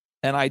venture.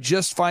 And I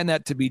just find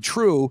that to be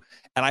true.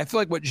 And I feel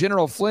like what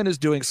General Flynn is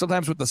doing,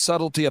 sometimes with the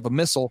subtlety of a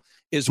missile,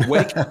 is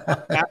waking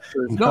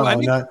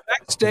pastors.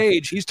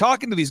 Backstage, he's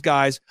talking to these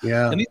guys.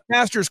 Yeah. And these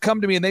pastors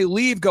come to me and they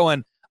leave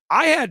going,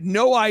 I had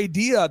no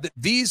idea that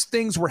these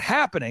things were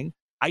happening.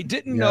 I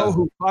didn't know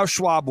who Klaus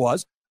Schwab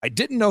was. I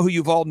didn't know who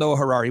Yuval Noah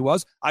Harari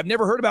was. I've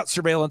never heard about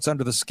surveillance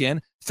under the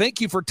skin.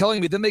 Thank you for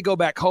telling me. Then they go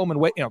back home and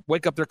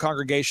wake up their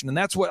congregation. And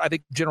that's what I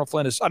think General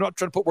Flynn is. I'm not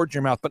trying to put words in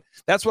your mouth, but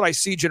that's what I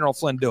see General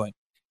Flynn doing.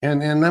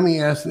 And let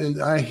me ask,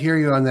 I hear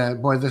you on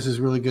that. Boy, this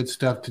is really good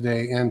stuff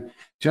today. And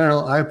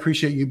General, I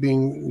appreciate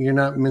you're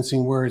not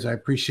mincing words. I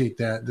appreciate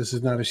that. This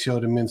is not a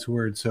show to mince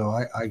words. So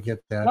I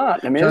get that.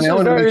 Not. I mean, Johnny, I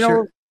want to make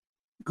sure.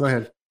 Go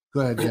ahead,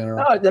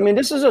 General. I mean,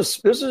 this is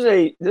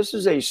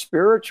a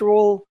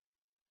spiritual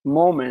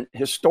moment,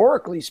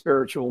 historically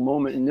spiritual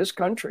moment in this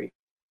country.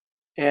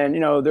 And,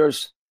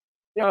 the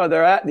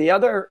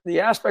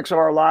aspects of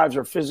our lives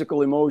are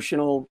physical,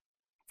 emotional,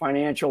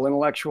 financial,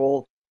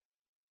 intellectual,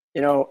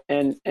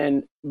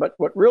 but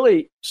what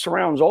really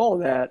surrounds all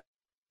of that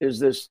is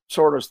this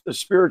sort of the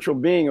spiritual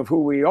being of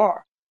who we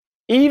are.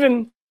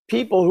 Even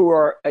people who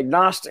are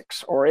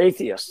agnostics or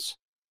atheists,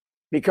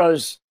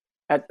 because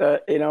at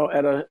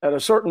a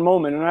certain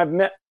moment, and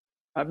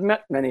I've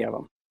met many of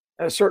them,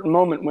 at a certain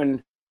moment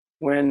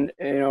when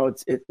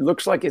it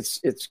looks like it's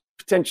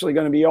potentially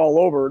going to be all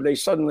over, they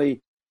suddenly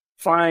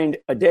find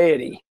a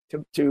deity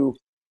to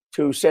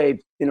say,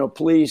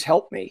 please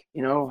help me,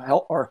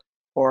 help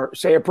or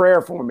say a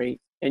prayer for me,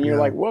 and you're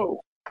like,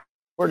 whoa,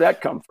 where'd that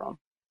come from?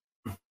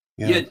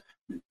 Yeah.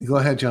 Go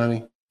ahead,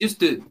 Johnny. Just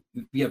to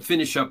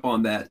finish up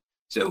on that.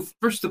 So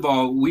first of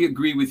all, we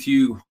agree with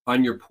you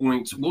on your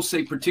points. We'll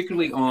say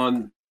particularly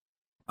on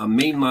a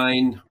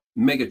mainline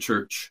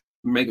megachurches.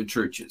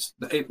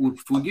 If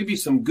we'll give you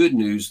some good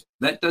news,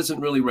 that doesn't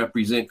really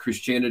represent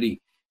Christianity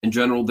in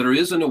general. There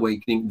is an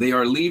awakening. They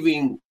are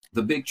leaving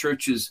the big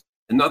churches,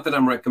 and not that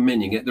I'm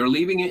recommending it. They're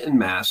leaving it en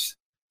masse.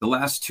 The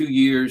last 2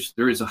 years,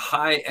 there is a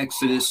high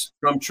exodus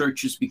from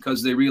churches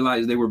because they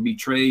realized they were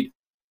betrayed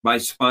by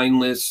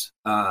spineless,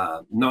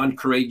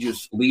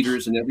 non-courageous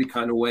leaders in every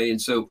kind of way.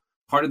 And so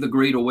part of the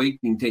Great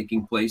Awakening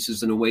taking place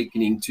is an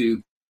awakening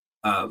to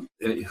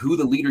who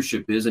the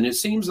leadership is. And it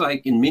seems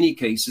like in many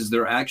cases,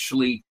 they're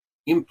actually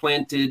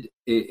implanted.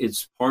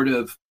 It's part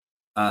of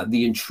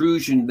the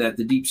intrusion that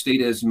the deep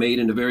state has made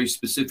in a very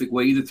specific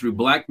way, either through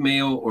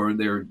blackmail or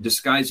they're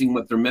disguising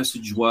what their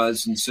message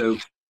was. And so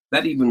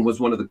that even was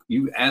one of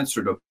you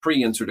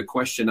pre-answered a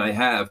question I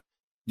have.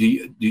 Do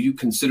you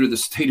consider the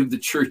state of the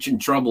church in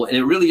trouble? And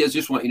it really is.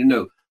 Just want you to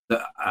know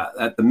that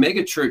at the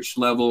mega church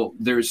level,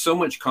 there is so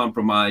much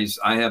compromise.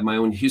 I have my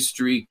own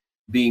history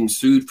being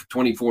sued for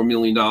 $24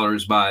 million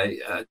by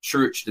a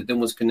church that then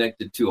was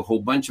connected to a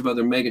whole bunch of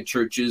other mega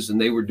churches,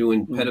 and they were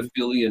doing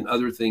pedophilia and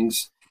other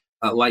things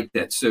like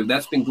that. So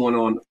that's been going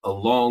on a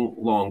long,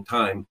 long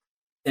time.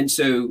 And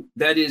so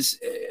that is,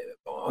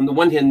 on the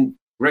one hand,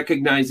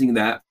 recognizing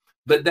that,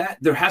 but that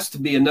there has to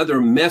be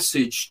another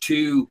message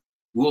to,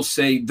 we'll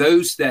say,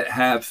 those that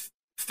have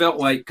felt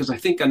like, because I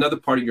think another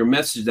part of your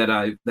message that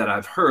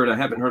I've heard, I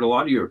haven't heard a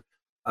lot of your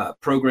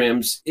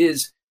programs,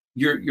 is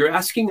you're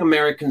asking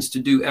Americans to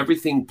do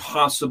everything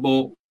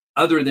possible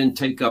other than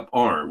take up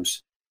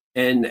arms.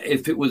 And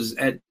if it was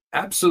at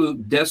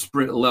absolute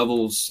desperate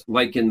levels,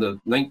 like in the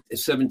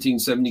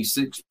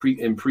 1776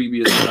 and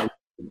previous,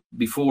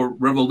 before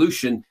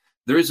revolution,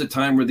 there is a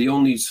time where the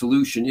only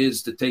solution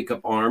is to take up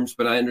arms.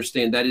 But I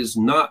understand that is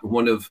not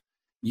one of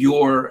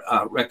your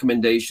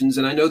recommendations.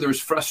 And I know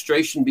there's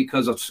frustration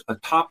because a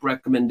top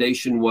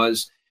recommendation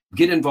was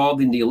get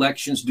involved in the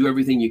elections, do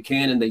everything you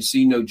can, and they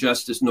see no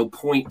justice, no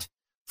point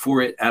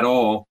for it at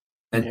all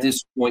at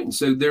this point. And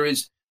so there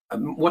is,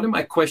 one of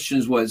my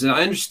questions was, and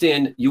I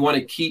understand you want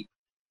to keep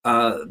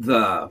I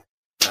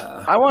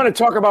want to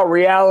talk about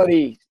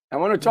reality. I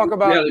want to talk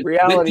about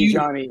reality,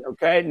 Johnny,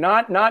 okay?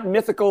 Not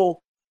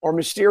mythical or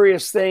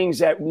mysterious things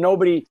that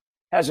nobody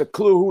has a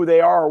clue who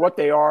they are or what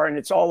they are, and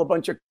it's all a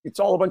bunch of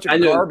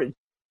garbage.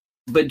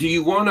 But do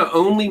you want to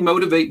only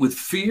motivate with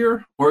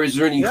fear, or is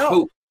there any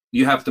hope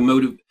you have to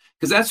motivate?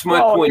 Because that's my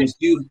point.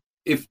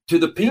 If to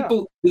the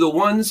people,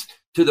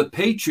 to the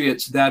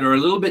Patriots that are a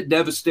little bit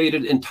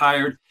devastated and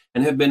tired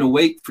and have been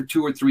awake for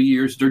 2 or 3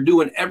 years, they're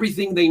doing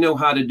everything they know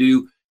how to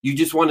do. You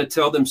just want to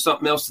tell them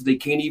something else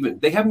that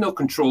they have no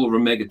control over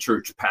mega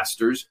church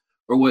pastors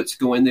or what's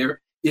going there.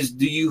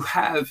 Do you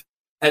have,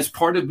 as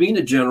part of being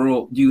a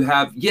general, you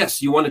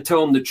want to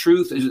tell them the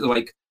truth? Is it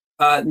like,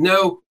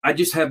 no, I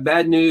just have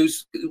bad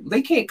news.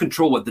 They can't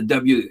control what the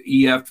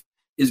WEF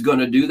is going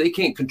to do. They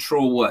can't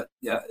control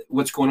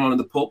what's going on in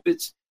the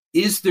pulpits.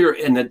 Is there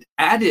an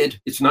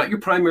added, it's not your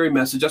primary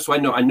message. That's why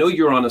I know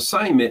you're on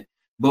assignment,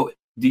 but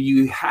do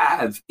you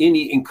have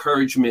any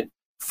encouragement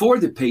for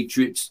the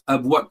Patriots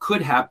of what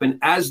could happen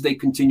as they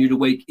continue to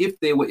wake, if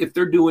they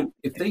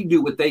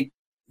do what they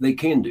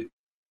can do?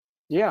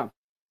 Yeah.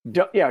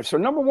 So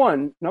number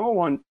one,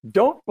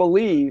 don't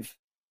believe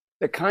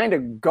the kind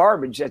of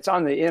garbage that's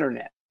on the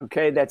internet.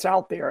 Okay. That's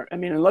out there. I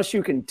mean, unless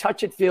you can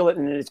touch it, feel it,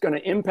 and it's going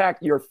to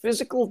impact your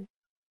physical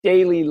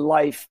daily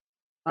life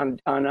in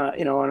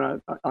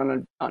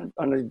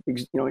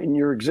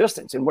your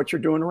existence and what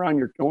you're doing around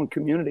your own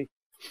community.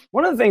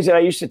 One of the things that I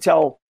used to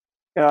tell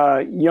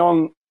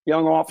young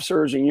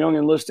officers and young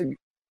enlisted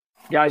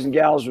guys and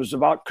gals was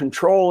about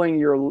controlling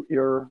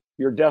your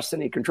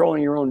destiny,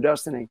 controlling your own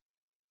destiny.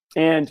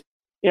 And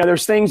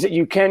there's things that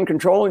you can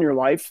control in your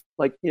life,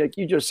 like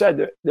you just said,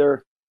 that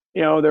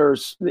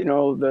there's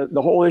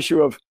the whole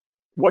issue of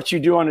what you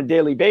do on a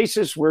daily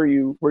basis, where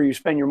you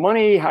spend your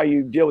money, how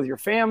you deal with your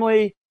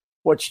family,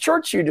 which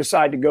church you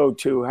decide to go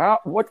to,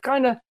 what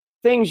kind of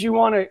things you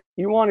want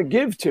to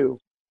give to.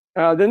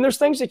 Then there's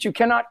things that you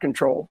cannot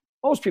control.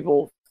 Most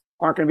people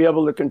aren't going to be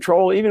able to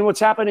control even what's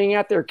happening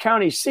at their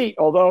county seat,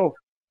 although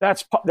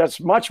that's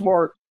much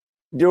more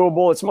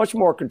doable. It's much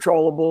more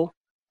controllable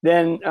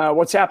than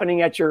what's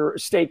happening at your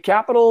state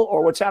capital,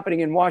 or what's happening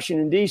in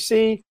Washington,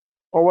 D.C.,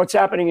 or what's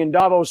happening in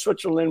Davos,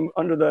 Switzerland,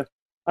 under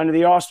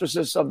the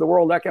auspices of the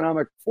World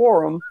Economic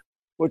Forum,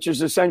 which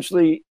is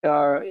essentially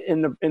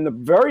in the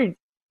very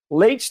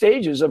late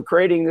stages of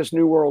creating this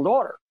new world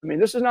order. I mean,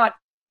 this is not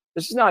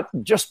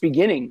just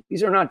beginning.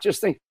 These are not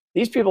just things.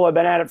 These people have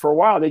been at it for a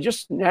while.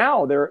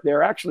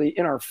 They're actually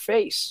in our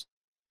face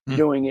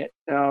doing it.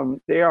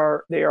 They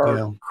are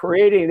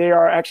creating. They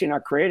are actually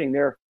not creating.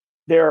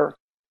 They're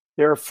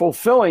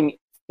fulfilling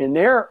in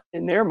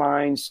their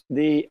minds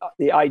the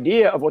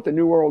idea of what the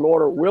new world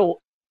order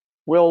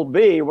will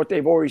be, what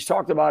they've always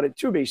talked about it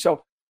to be.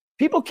 So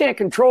people can't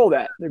control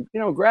that.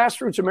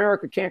 Grassroots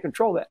America can't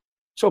control that.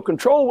 So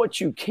control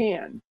what you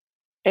can,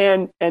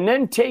 and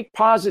then take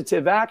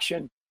positive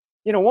action.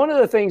 One of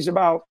the things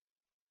about,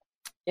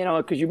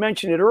 because you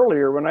mentioned it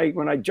earlier when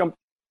I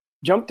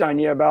jumped on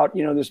you about,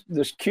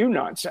 this Q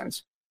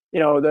nonsense,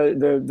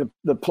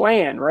 the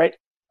plan, right?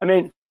 I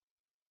mean,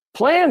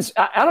 plans,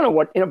 I don't know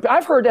what,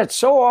 I've heard that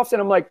so often.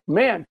 I'm like,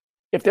 man,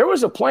 if there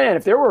was a plan,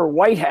 if there were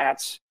white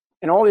hats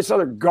and all this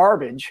other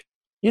garbage,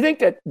 you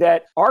think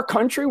that our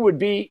country would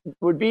be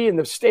in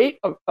the state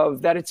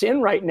of that it's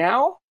in right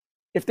now?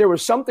 If there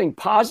was something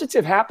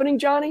positive happening,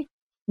 Johnny?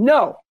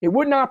 No, it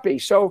would not be.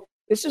 So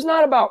this is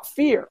not about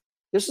fear.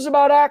 This is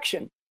about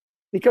action,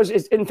 because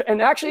it's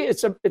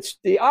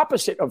the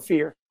opposite of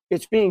fear.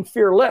 It's being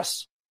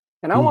fearless.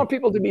 And I want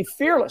people to be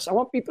fearless. I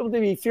want people to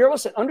be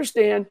fearless and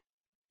understand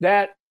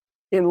that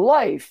in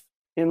life,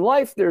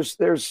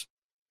 there's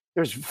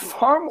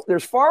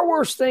far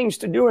worse things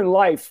to do in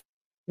life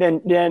than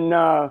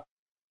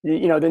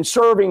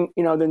serving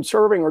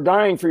or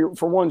dying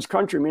for one's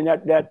country. I mean,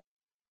 that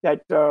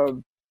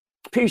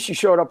piece you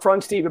showed up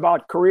front, Steve,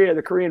 about Korea,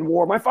 the Korean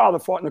War. My father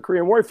fought in the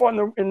Korean War. He fought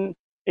in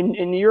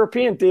the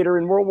European theater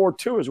in World War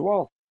II as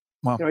well.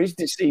 Wow. He's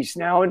deceased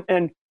now,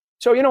 and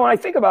so when I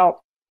think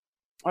about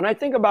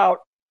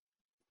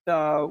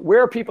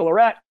where people are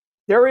at,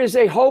 there is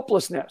a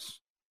hopelessness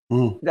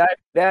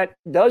that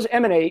does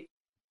emanate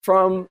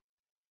from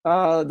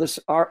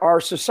our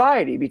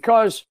society,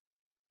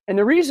 and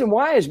the reason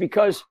why is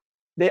because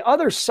the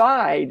other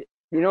side,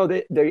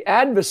 the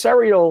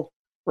adversarial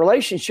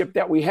relationship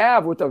that we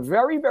have with a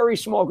very, very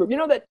small group.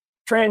 That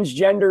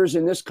transgenders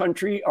in this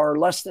country are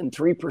less than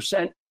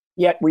 3%,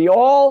 yet we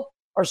all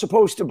are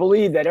supposed to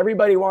believe that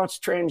everybody wants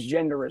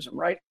transgenderism,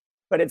 right?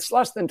 But it's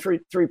less than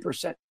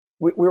 3%.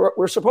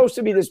 We're supposed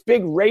to be this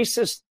big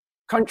racist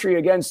country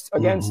against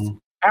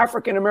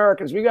African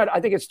Americans. I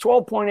think it's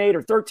 12.8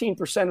 or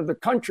 13% of the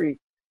country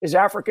is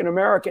African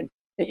American.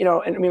 And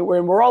I mean,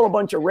 we're all a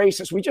bunch of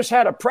racists. We just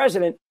had a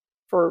president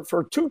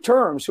for 2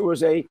 terms who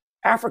was a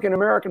African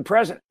American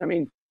president. I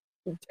mean,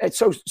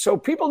 so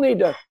people need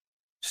to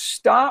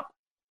stop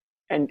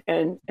and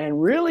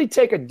really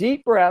take a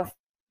deep breath.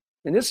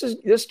 And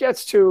this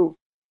gets to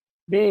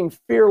being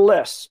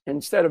fearless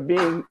instead of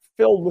being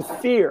filled with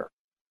fear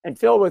and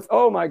filled with,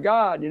 oh my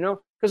God,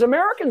 because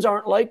Americans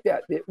aren't like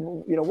that.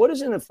 What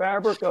is in the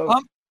fabric of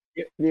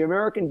the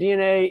American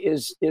DNA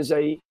is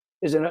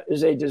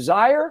a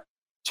desire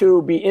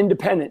to be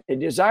independent, a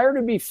desire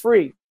to be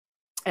free,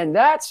 and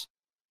that's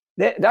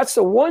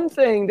the one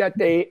thing that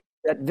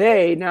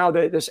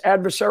this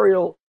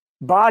adversarial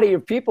body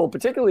of people,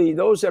 particularly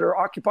those that are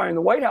occupying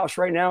the White House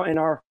right now and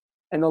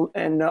own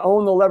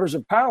the levers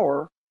of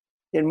power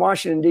in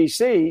Washington,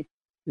 D.C.,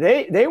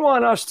 they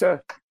want us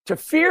to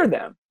fear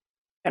them.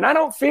 And I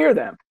don't fear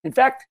them. In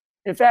fact,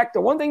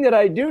 the one thing that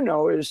I do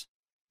know is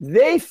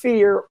they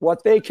fear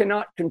what they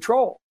cannot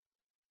control.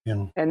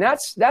 Yeah. And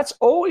that's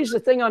always the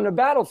thing on the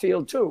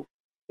battlefield too,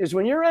 is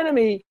when your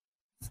enemy,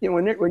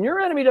 when your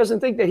enemy doesn't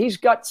think that he's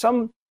got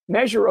some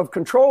measure of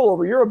control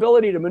over your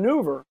ability to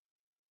maneuver,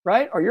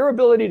 right? Or your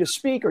ability to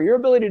speak, or your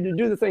ability to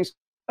do the things,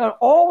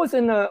 all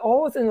within the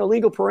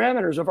legal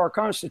parameters of our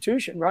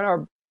Constitution, right?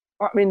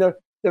 The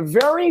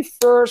very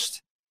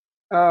first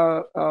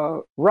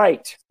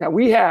right that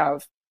we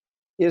have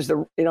is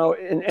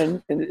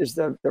is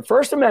the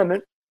First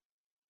Amendment.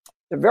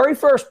 The very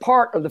first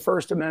part of the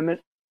First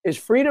Amendment is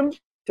freedom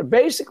to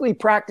basically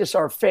practice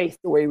our faith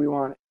the way we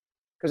want it,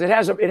 because it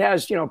has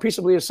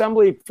peaceably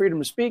assembly, freedom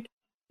to speak,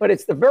 but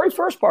it's the very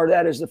first part of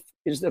that is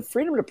the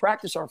freedom to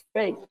practice our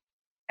faith,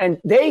 and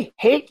they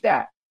hate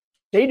that.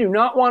 They do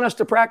not want us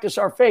to practice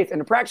our faith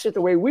and to practice it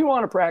the way we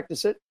want to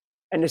practice it,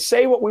 and to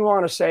say what we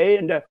want to say,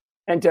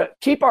 and to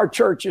keep our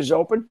churches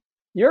open.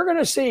 You're going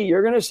to see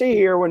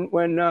here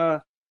when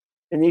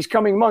in these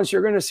coming months,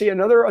 you're going to see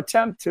another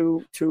attempt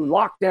to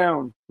lock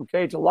down,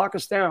 to lock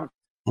us down.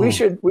 We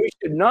should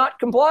not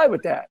comply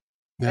with that.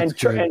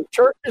 That's and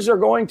churches are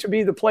going to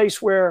be the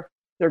place where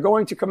they're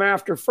going to come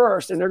after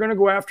first, and they're going to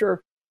go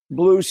after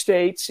blue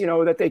states,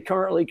 that they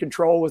currently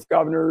control with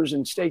governors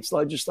and states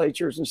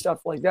legislatures and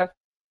stuff like that.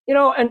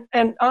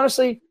 And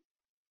honestly,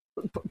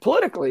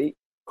 politically,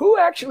 who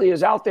actually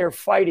is out there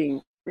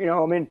fighting?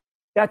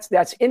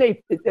 That's in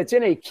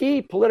a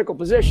key political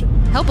position.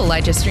 Help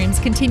Elijah Streams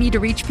continue to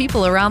reach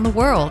people around the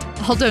world.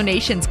 All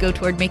donations go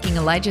toward making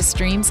Elijah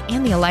Streams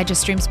and the Elijah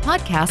Streams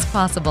podcast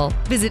possible.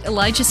 Visit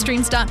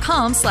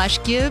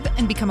ElijahStreams.com/give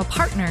and become a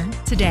partner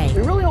today.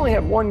 We really only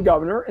have one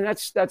governor, and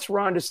that's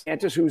Ron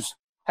DeSantis, who's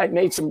had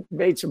made some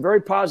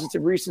very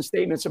positive recent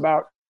statements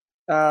about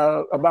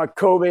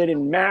COVID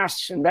and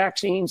masks and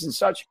vaccines and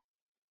such.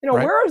 Right.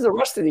 Where are the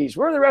rest of these?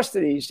 Where are the rest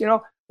of these?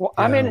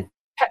 I mean,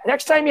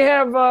 next time you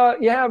have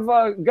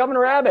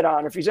Governor Abbott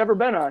on, if he's ever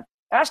been on,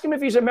 ask him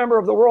if he's a member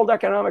of the World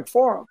Economic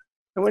Forum,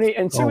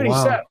 and see what he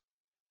said.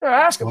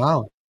 Ask him.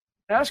 Wow.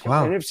 Ask him,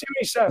 and see what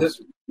he says.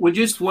 Well,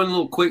 just one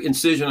little quick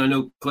incision. I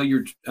know, Clay,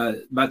 you're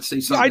about to say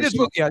something.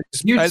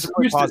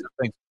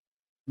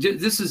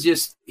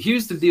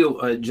 Here's the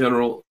deal,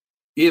 General.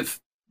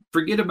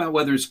 Forget about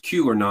whether it's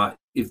Q or not.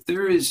 If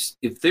there is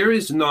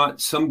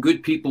not some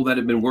good people that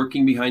have been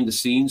working behind the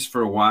scenes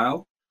for a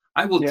while,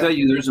 I will tell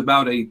you there's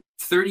about a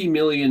 30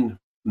 million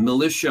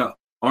militia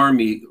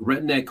army,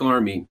 redneck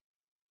army,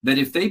 that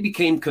if they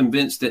became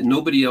convinced that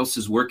nobody else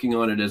is working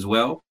on it as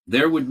well,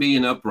 there would be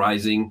an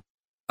uprising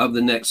of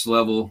the next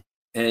level.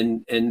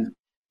 And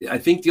I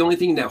think the only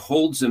thing that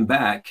holds them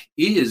back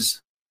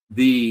is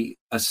the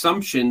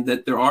assumption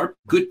that there are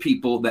good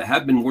people that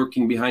have been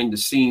working behind the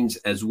scenes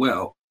as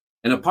well.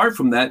 And apart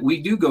from that, we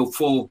do go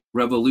full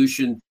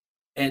revolution.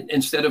 And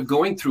instead of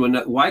going through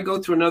why go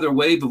through another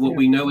wave of what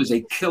we know is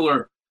a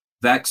killer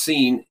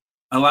vaccine,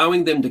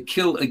 allowing them to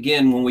kill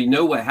again when we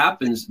know what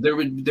happens? There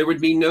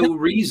would be no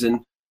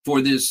reason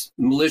for this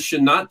militia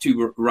not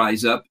to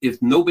rise up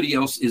if nobody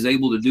else is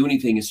able to do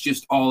anything. It's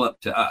just all up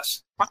to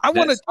us. I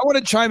want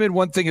to chime in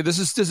one thing, and this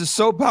is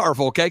so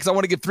powerful, okay? Because I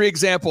want to give 3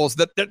 examples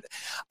that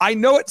I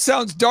know it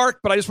sounds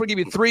dark, but I just want to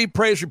give you 3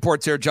 praise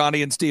reports here,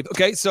 Johnny and Steve.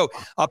 Okay, so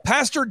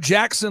Pastor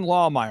Jackson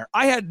Lawmeyer,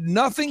 I had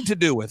nothing to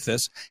do with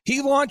this.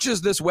 He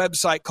launches this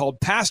website called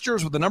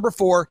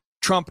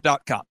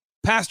pastors4trump.com.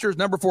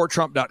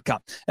 Pastors4trump.com.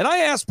 And I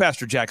asked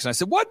Pastor Jackson, I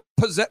said, what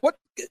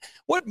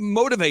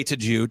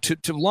motivated you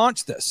to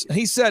launch this? And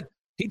he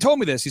told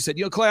me this. He said,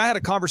 Clay, I had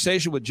a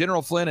conversation with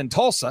General Flynn in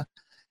Tulsa.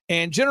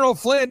 And General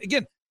Flynn,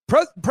 again,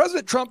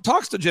 President Trump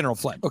talks to General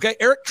Flynn. Okay,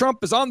 Eric Trump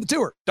is on the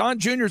tour. Don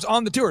Jr. is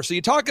on the tour. So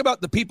you talk about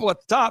the people at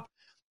the top.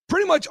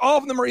 Pretty much all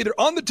of them are either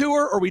on the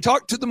tour or we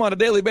talk to them on a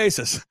daily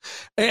basis.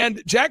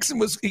 And Jackson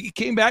he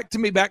came back to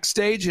me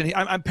backstage, and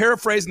I'm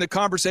paraphrasing the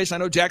conversation. I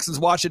know Jackson's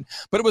watching,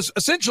 but it was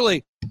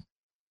essentially,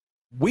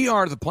 we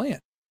are the plan.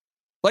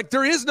 Like,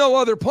 there is no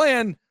other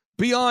plan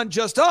beyond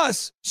just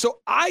us. So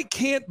I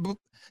can't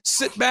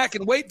sit back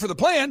and wait for the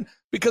plan,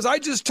 because I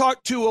just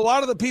talked to a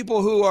lot of the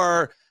people who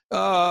are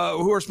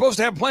supposed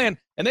to have a plan,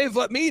 and they've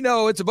let me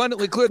know it's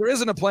abundantly clear there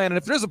isn't a plan. And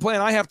if there is a plan,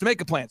 I have to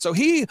make a plan. So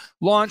he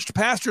launched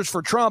Pastors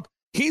for Trump.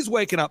 He's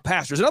waking up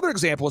pastors. Another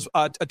example is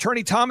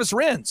attorney Thomas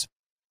Renz.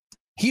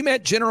 He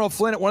met General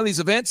Flynn at one of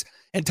these events,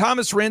 and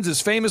Thomas Renz is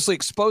famously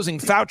exposing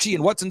Fauci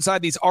and what's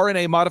inside these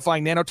RNA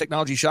modifying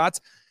nanotechnology shots.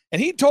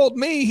 And he told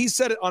me, he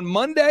said it on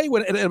Monday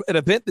at an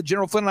event that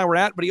General Flynn and I were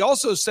at, but he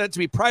also said it to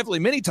me privately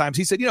many times.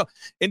 He said,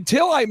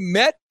 until I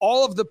met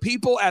all of the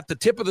people at the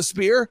tip of the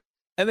spear,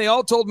 and they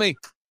all told me,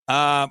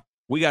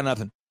 we got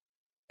nothing.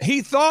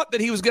 He thought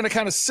that he was going to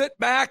kind of sit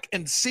back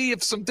and see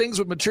if some things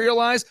would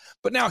materialize,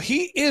 but now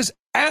he is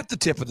at the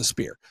tip of the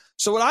spear.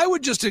 So what I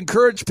would just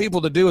encourage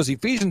people to do is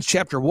Ephesians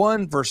chapter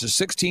 1, verses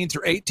 16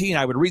 through 18.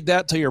 I would read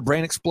that till your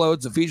brain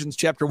explodes. Ephesians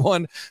chapter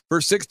 1,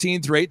 verse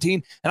 16 through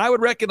 18. And I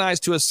would recognize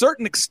to a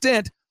certain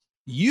extent,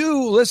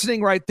 you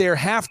listening right there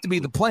have to be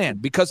the plan,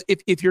 because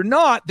if you're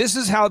not, this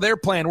is how their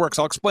plan works.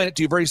 I'll explain it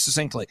to you very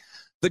succinctly.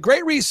 The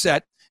Great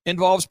Reset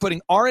involves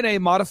putting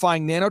RNA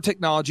modifying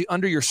nanotechnology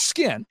under your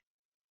skin,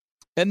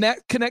 and that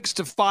connects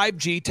to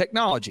 5G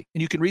technology.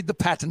 And you can read the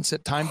patents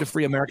at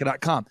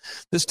timetofreeamerica.com.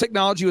 This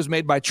technology was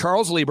made by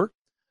Charles Lieber,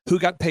 who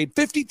got paid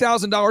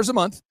 $50,000 a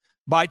month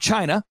by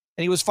China,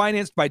 and he was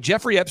financed by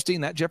Jeffrey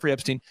Epstein,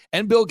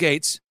 and Bill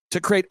Gates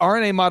to create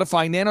RNA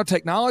modifying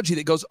nanotechnology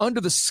that goes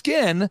under the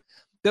skin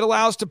that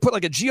allows to put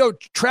like a geo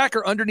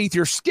tracker underneath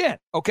your skin.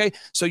 Okay,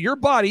 so your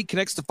body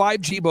connects to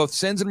 5G, both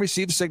sends and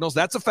receives signals.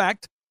 That's a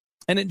fact.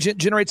 And it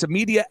generates a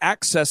media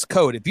access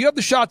code. If you have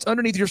the shots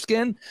underneath your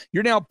skin,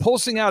 you're now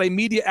pulsing out a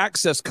media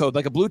access code,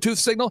 like a Bluetooth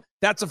signal.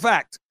 That's a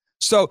fact.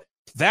 So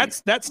that's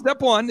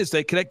step one, is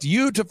they connect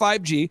you to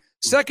 5G.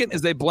 Second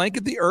is they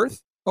blanket the earth,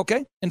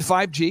 okay, in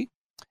 5G.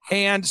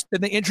 And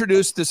then they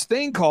introduce this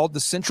thing called the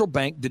central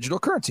bank digital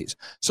currencies.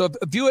 So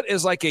view it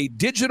as like a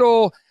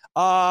digital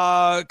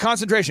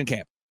concentration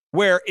camp,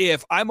 where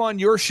if I'm on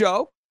your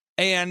show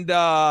and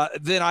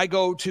then I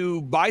go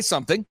to buy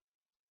something,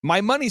 my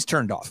money's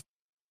turned off.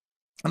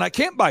 and I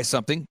can't buy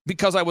something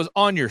because I was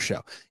on your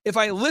show. If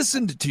I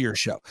listened to your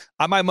show,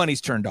 my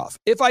money's turned off.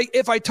 If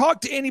I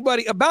talk to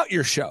anybody about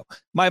your show,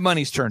 my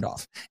money's turned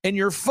off. And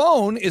your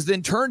phone is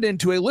then turned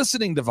into a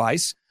listening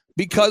device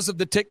because of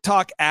the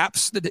TikTok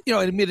apps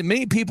that,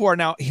 many people are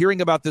now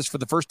hearing about this for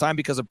the first time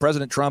because of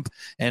President Trump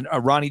and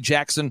Ronnie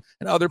Jackson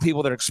and other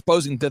people that are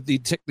exposing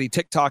the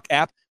TikTok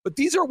app. But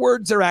these are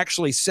words they're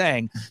actually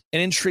saying.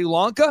 And in Sri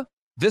Lanka,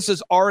 this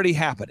is already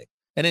happening.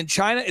 And in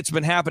China, it's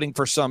been happening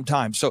for some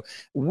time. So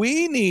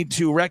we need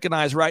to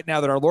recognize right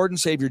now that our Lord and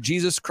Savior,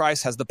 Jesus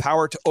Christ, has the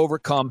power to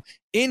overcome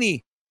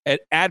any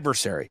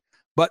adversary.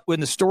 But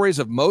when the stories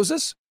of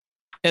Moses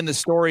and the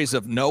stories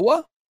of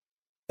Noah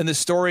and the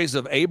stories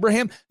of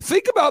Abraham,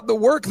 think about the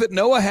work that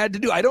Noah had to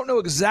do. I don't know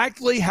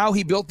exactly how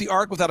he built the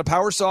ark without a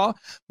power saw,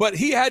 but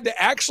he had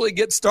to actually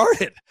get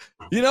started,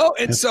 And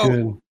That's so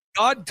good.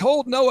 God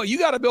told Noah, you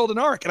got to build an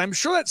ark. And I'm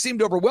sure that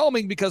seemed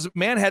overwhelming because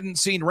man hadn't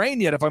seen rain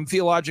yet, if I'm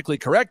theologically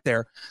correct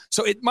there.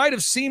 So it might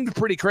have seemed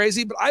pretty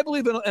crazy, but I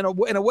believe in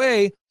a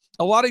way,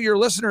 a lot of your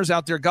listeners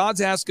out there,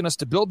 God's asking us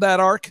to build that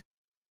ark.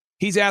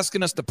 He's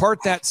asking us to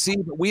part that sea,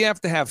 but we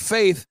have to have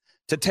faith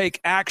to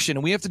take action.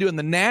 And we have to do in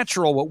the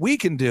natural what we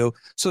can do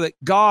so that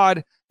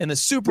God and the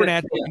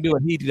supernatural can do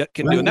what he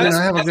can do. And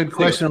I have a good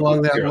question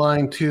along that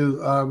line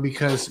too,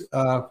 because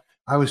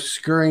I was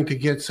scurrying to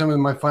get some of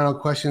my final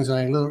questions,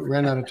 and I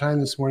ran out of time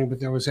this morning.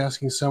 But I was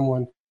asking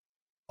someone,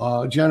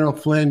 General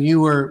Flynn,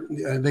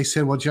 they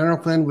said, well,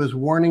 General Flynn was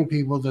warning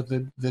people that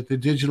the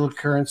digital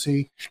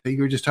currency that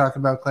you were just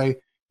talking about, Clay,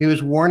 he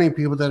was warning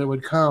people that it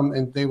would come,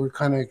 and they were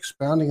kind of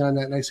expounding on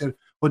that. And I said,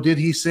 well, did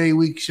he say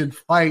we should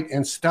fight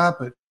and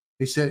stop it?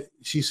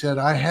 She said,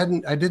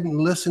 I didn't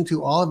listen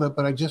to all of it,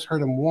 but I just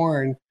heard him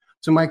warn.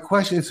 So my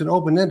question, it's an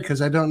open end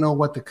because I don't know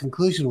what the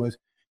conclusion was.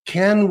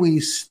 Can we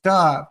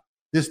stop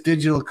this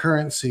digital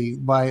currency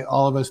by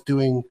all of us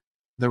doing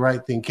the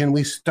right thing? Can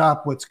we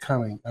stop what's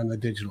coming on the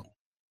digital?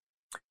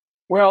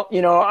 Well,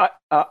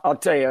 I'll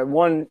tell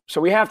you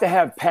so we have to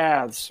have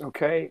paths.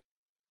 Okay.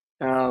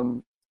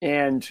 And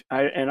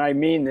I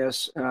mean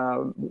this,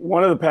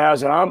 one of the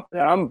paths that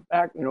I'm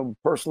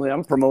personally,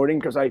 I'm promoting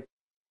because I've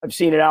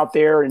seen it out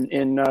there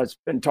and it's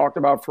been talked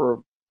about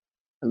for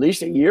at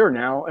least a year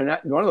now. And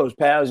one of those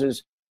paths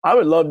is I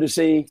would love to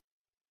see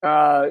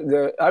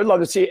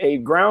a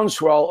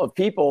groundswell of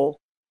people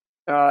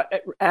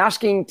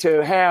asking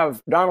to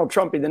have Donald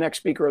Trump be the next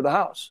Speaker of the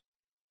House.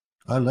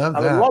 I love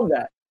that. I would love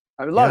that.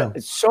 I would love it.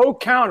 It's so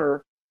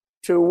counter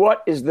to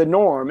what is the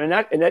norm, and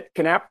that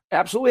can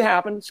absolutely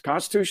happen. It's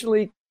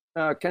constitutionally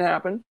can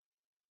happen.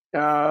 We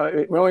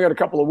only got a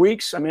couple of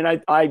weeks. I mean,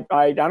 I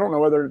don't know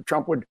whether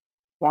Trump would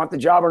want the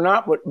job or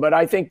not, but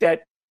I think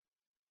that,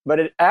 but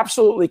it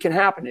absolutely can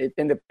happen.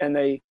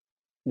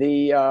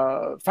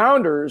 The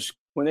founders,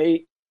 when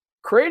they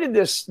created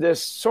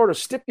this sort of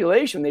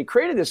stipulation, they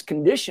created this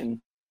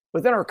condition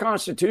within our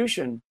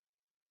Constitution.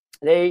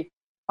 I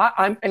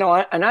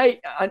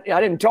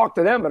didn't talk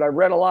to them, but I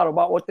read a lot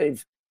about what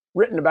they've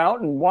written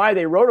about and why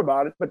they wrote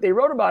about it. But they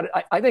wrote about it.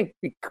 I think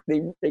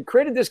they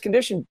created this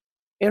condition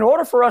in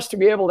order for us to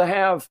be able to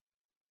have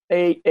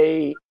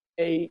a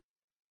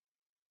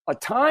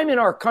time in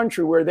our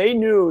country where they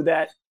knew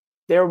that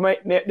we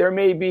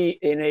may be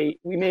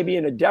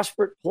in a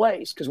desperate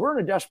place, because we're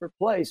in a desperate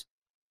place.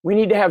 We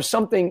need to have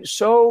something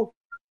so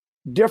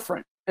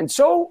different and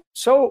so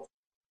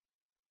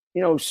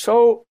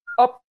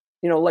up,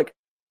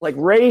 like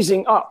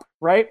raising up,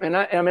 right? And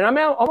I'm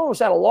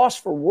almost at a loss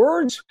for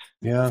words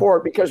for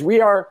it, because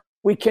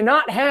we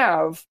cannot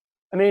have.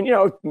 I mean,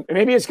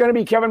 maybe it's going to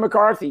be Kevin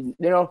McCarthy.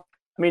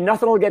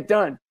 Nothing will get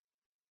done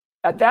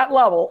at that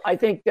level. I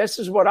think this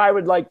is what I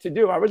would like to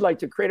do. I would like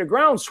to create a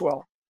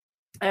groundswell,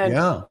 and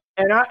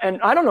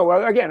I don't know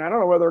whether, I don't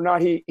know whether or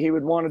not he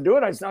would want to do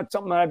it. It's not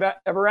something I've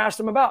ever asked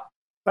him about.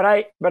 But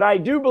I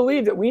do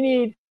believe that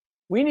we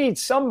need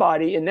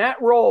somebody in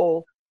that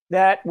role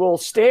that will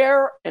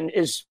stare and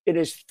is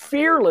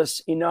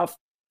fearless enough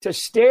to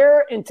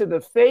stare into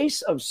the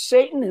face of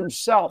Satan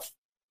himself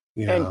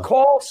and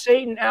call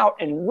Satan out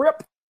and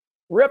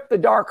rip the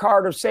dark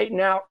heart of Satan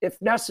out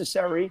if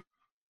necessary,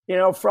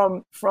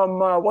 from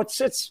what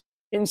sits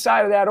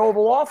inside of that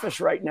Oval Office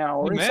right now,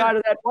 or inside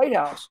of that White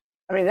House.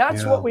 I mean,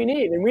 that's what we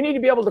need. And we need to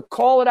be able to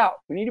call it out.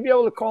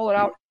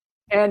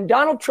 And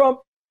Donald Trump,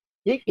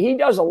 he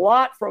does a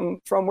lot from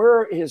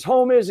where his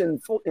home is in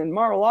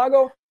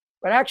Mar-a-Lago,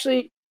 but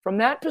actually from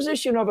that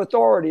position of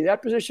authority,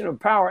 that position of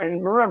power.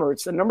 And remember,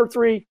 it's the number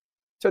 3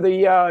 to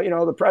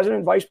the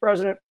president, vice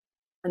president,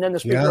 and then the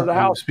Speaker of the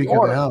House.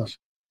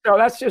 So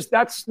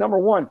that's number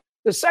 1.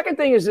 The second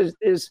thing is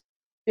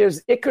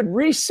it could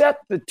reset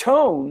the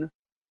tone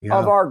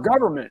of our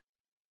government.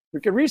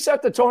 We could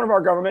reset the tone of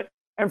our government.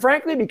 And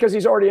frankly, because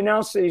he's already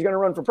announced that he's going to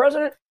run for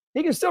president,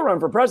 he can still run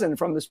for president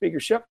from the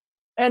speakership.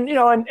 And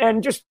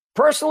and just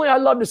personally,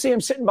 I'd love to see him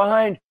sitting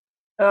behind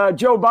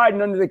Joe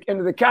Biden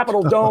under the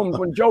Capitol dome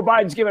when Joe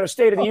Biden's giving a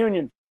State of the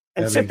Union,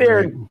 and sit there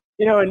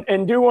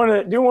and do one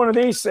of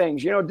these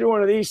things. Do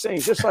one of these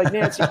things, just like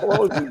Nancy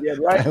Pelosi did,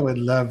 right? I would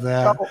love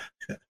that.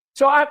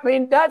 So I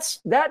mean,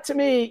 that to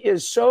me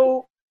is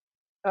so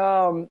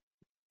when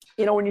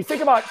you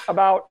think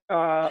about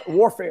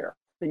warfare,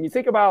 and you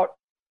think about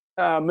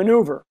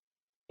maneuver,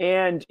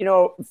 and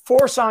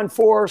force on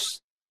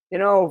force,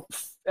 the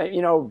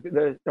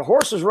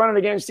horses running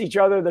against each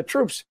other, the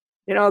troops,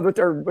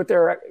 with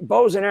their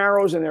bows and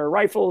arrows and their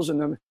rifles,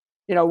 and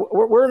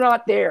we're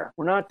not there.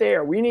 We're not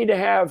there. We need to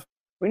have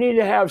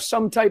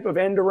some type of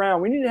end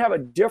around. We need to have a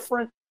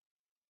different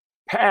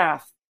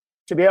path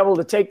to be able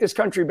to take this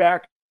country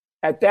back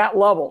at that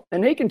level.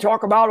 And he can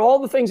talk about all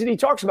the things that he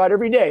talks about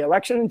every day: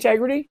 election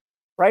integrity,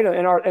 right,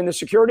 and the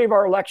security of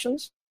our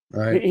elections.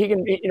 Right. He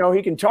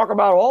can talk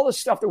about all the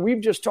stuff that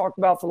we've just talked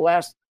about for the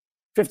last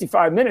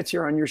 55 minutes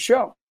here on your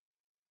show.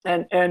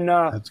 And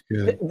that's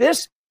good.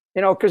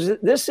 Because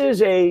this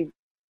is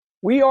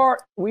we are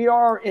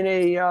in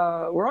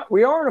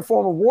a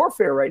form of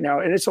warfare right now,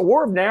 and it's a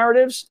war of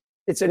narratives.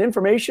 It's an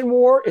information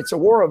war. It's a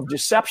war of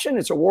deception.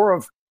 It's a war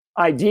of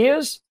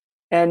ideas,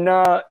 and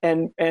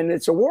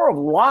it's a war of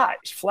lies,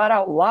 flat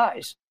out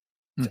lies.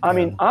 Mm-hmm. I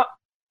mean,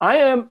 I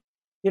am.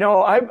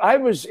 I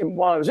was,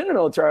 while I was in the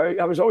military,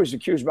 I was always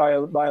accused by a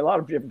lot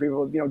of different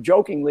people,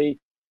 jokingly,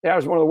 that I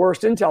was one of the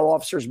worst intel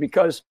officers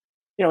because,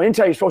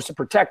 intel you're supposed to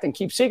protect and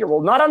keep secret.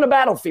 Well, not on the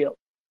battlefield.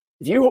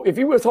 If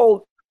you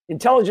withhold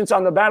intelligence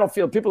on the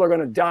battlefield, people are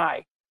going to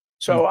die.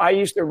 So I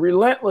used to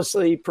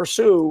relentlessly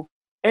pursue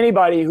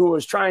anybody who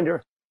was trying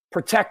to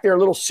protect their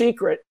little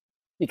secret,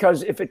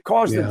 because if it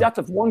caused the death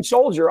of one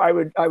soldier, I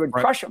would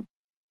crush them.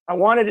 I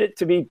wanted it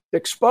to be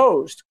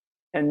exposed,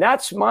 and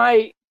that's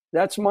my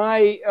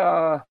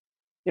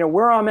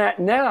where I'm at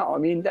now. I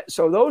mean,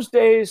 so those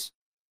days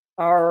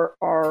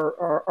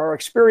are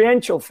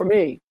experiential for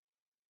me,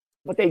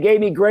 but they gave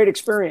me great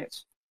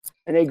experience,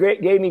 and they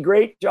gave me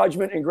great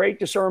judgment and great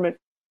discernment.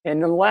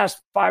 And in the last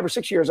 5 or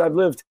 6 years, I've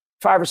lived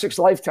 5 or 6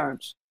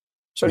 lifetimes.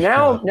 So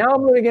now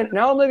I'm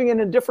living in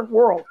a different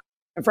world.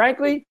 And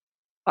frankly,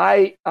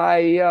 I've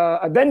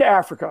been to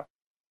Africa,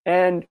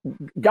 and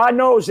God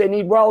knows they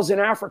need wells in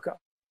Africa.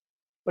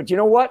 But you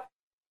know what?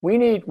 We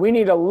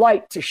need a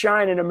light to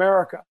shine in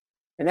America.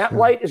 And that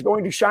light is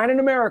going to shine in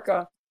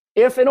America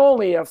if and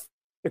only if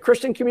the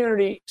Christian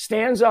community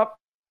stands up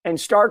and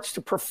starts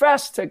to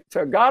profess to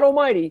God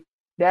Almighty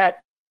that,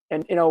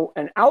 and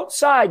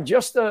outside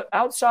just the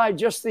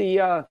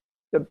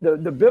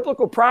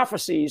biblical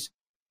prophecies,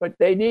 but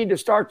they need to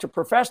start to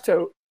profess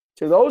to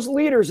those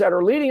leaders that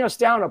are leading us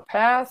down a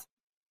path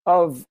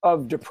of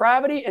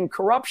depravity and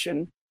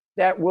corruption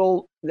that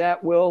will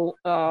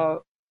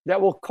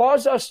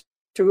cause us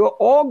to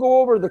all go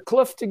over the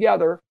cliff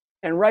together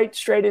and right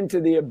straight into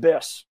the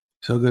abyss.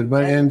 So good.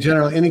 But in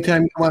general,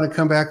 anytime you want to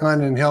come back on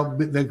and help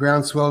the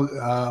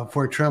groundswell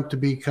for Trump to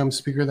become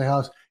Speaker of the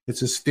House,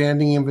 it's a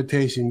standing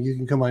invitation. You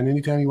can come on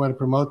anytime you want to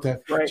promote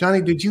that. Right.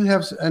 Johnny, did you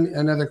have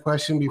another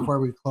question before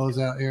we close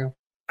out here?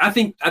 I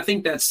think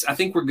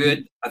we're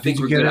good. I think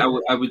we're good.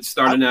 I would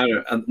start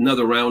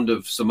another round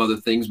of some other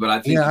things, but I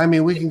think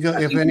we can go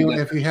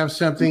if you have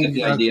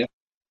something. Idea.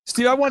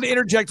 Steve, I want to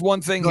interject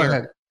one thing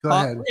here. Go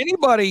ahead.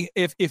 Anybody,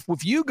 if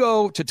you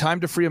go to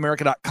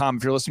timetofreeamerica.com,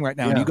 if you're listening right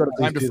now, and you go to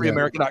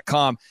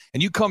timetofreeamerica.com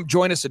and you come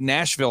join us in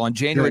Nashville on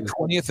January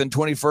 20th and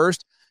 21st,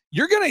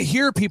 you're going to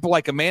hear people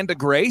like Amanda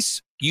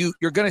Grace.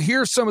 You're going to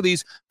hear some of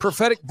these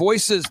prophetic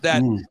voices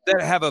that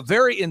have a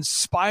very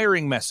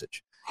inspiring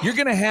message. You're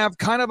going to have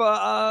kind of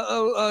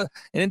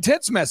an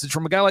intense message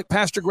from a guy like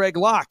Pastor Greg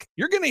Locke.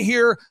 You're going to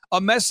hear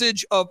a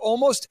message of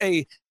almost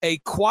a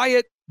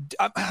quiet,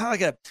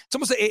 it's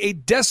almost a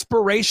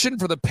desperation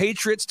for the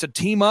Patriots to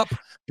team up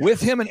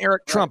with him and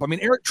Eric Trump. I mean,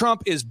 Eric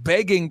Trump is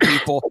begging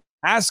people,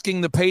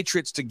 asking the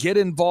Patriots to get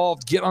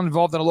involved on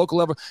a local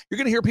level. You're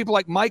going to hear people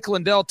like Mike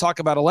Lindell talk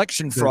about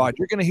election fraud.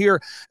 You're going to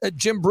hear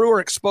Jim Brewer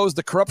expose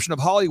the corruption of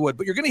Hollywood.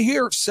 But you're going to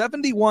hear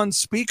 71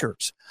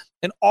 speakers,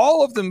 and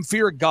all of them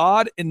fear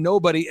God and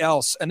nobody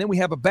else. And then we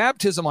have a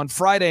baptism on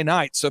Friday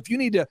night. So if you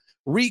need to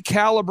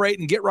recalibrate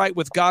and get right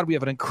with God, we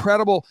have an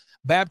incredible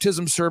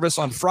baptism service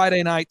on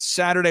Friday night.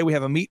 Saturday, we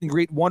have a meet and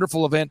greet,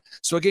 wonderful event.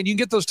 So again, you can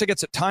get those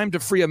tickets at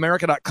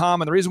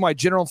timetofreeamerica.com. And the reason why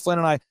General Flynn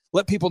and I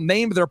let people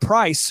name their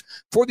price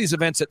for these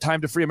events at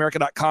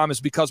timetofreeamerica.com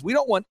is because we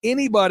don't want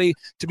anybody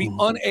to be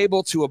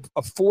unable to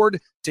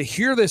afford to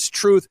hear this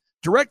truth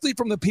directly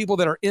from the people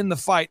that are in the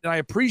fight. And I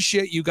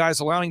appreciate you guys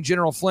allowing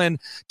General Flynn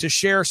to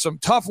share some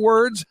tough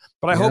words,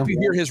 but I hope you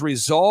hear his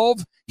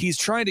resolve. He's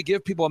trying to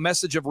give people a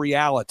message of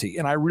reality.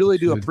 And I really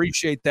do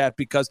appreciate that,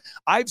 because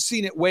I've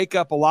seen it wake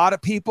up a lot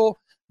of people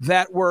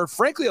that were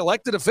frankly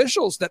elected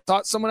officials that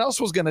thought someone else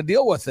was going to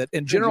deal with it.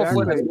 And General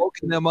Flynn has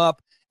woken them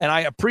up. And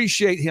I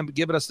appreciate him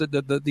giving us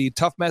the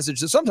tough message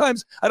that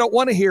sometimes I don't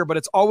want to hear, but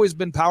it's always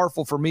been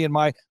powerful for me and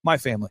my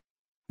family.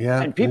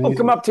 Yeah. And people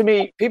come up to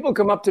me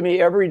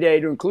every day,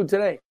 to include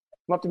today,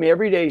 come up to me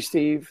every day,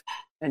 Steve,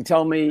 and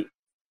tell me,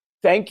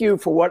 thank you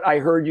for what I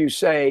heard you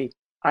say.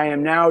 I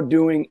am now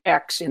doing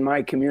X in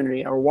my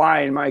community, or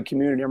Y in my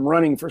community. I'm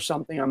running for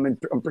something. I'm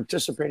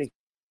participating.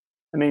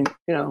 I mean,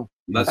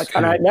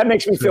 that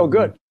makes me feel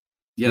good.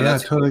 Yeah,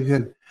 that's totally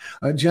good.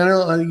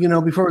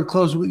 General, before we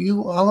close, I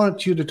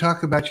want you to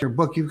talk about your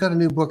book. You've got a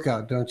new book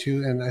out, don't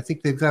you? And I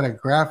think they've got a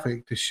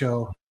graphic to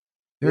show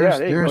There's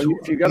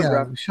if you got a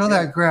graphic. Show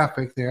that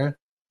graphic there.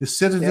 The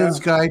Citizen's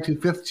Guide to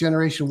Fifth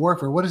Generation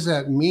Warfare. What does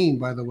that mean,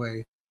 by the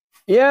way?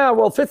 Yeah,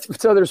 well,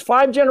 so there's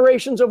 5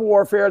 generations of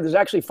warfare. There's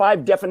actually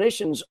 5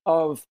 definitions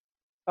of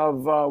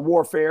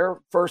warfare: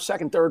 first,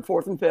 second, third,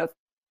 fourth, and fifth.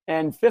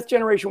 And 5th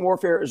generation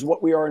warfare is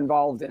what we are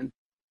involved in.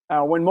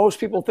 When most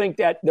people think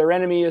that their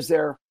enemy is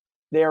their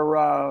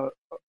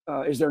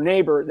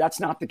neighbor, that's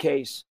not the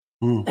case.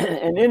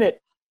 And in it,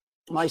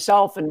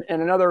 myself and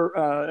another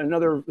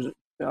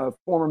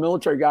former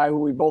military guy who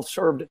we both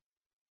served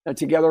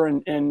together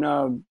in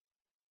the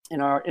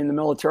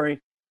military,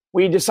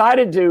 we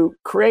decided to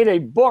create a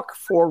book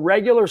for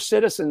regular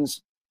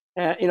citizens,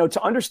 to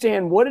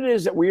understand what it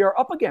is that we are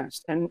up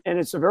against. And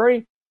it's a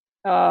very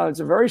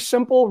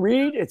simple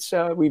read. It's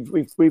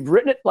we've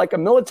written it like a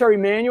military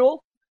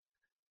manual.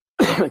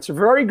 It's a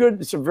very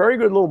good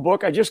little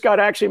book. I just got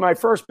actually my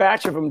first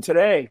batch of them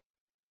today.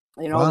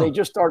 Wow. They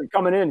just started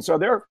coming in, so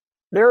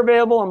they're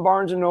available on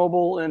Barnes and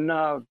Noble, and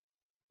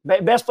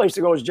best place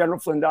to go is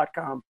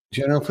generalflynn.com.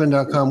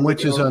 Generalflynn.com,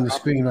 which is on the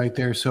screen right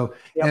there. So,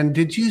 And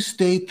did you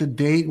state the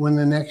date when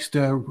the next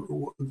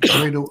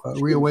Great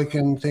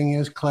Reawaken thing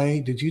is, Clay?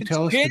 Did you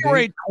tell us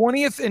January the date?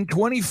 20th and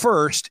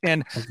 21st.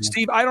 And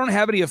Steve, I don't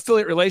have any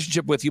affiliate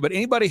relationship with you, but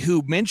anybody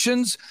who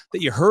mentions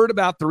that you heard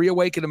about the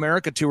Reawaken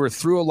America tour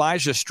through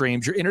Elijah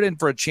Streams, you're entered in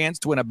for a chance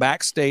to win a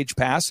backstage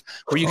pass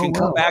where you can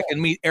come back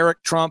and meet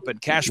Eric Trump and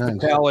Kash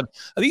Patel. And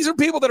these are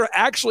people that are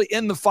actually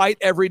in the fight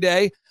every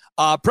day.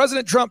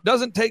 President Trump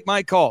doesn't take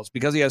my calls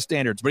because he has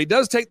standards, but he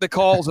does take the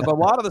calls of a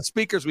lot of the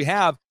speakers we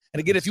have.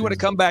 And again, if you want to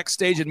come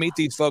backstage and meet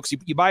these folks,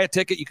 you buy a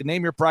ticket, you can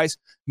name your price,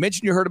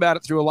 mention you heard about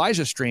it through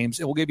Elijah Streams,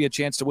 and we'll give you a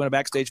chance to win a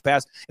backstage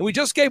pass. And we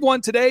just gave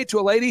one today to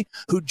a lady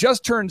who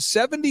just turned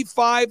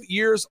 75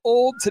 years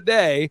old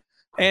today,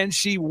 and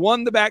she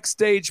won the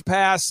backstage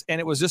pass,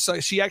 and it was just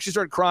she actually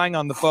started crying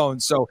on the phone.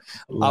 So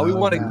we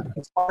want to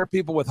inspire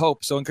people with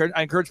hope. So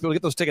I encourage people to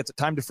get those tickets at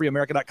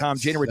timetofreeamerica.com,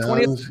 January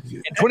 20th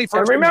and 21st.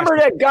 And remember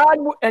that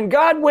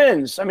God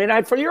wins. I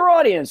mean, for your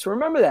audience,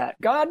 remember that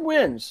God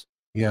wins.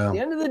 Yeah. At the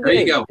end of the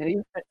day. There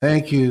you go.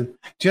 Thank you,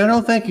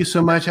 General. Thank you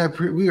so much.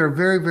 We are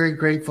very, very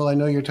grateful. I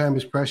know your time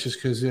is precious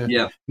because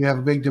you have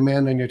a big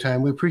demand on your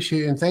time. We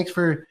appreciate it, and thanks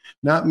for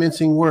not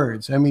mincing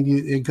words. I mean,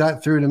 it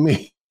got through to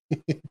me.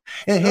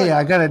 Hey,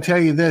 I got to tell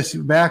you this.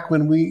 Back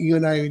when you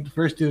and I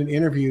first did an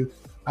interview,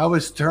 I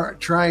was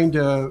trying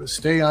to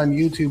stay on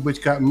YouTube,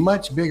 which got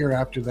much bigger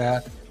after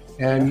that.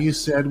 And you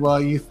said, well,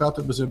 you felt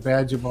it was a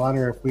badge of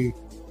honor if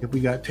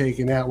we got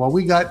taken out. Well,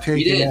 we got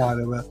taken out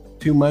about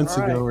 2 months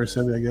ago or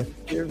something like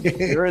that.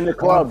 You're in the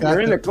club.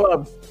 You're in the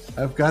club.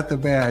 I've got the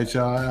badge.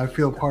 I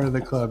feel part of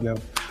the club now.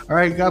 All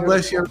right. God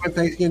bless you, everyone.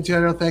 Thanks again,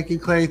 General. Thank you,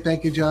 Clay.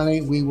 Thank you,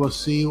 Johnny. We will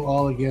see you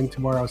all again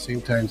tomorrow,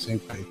 same time, same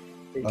place.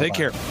 Take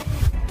care.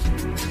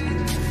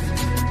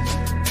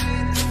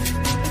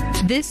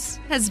 This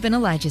has been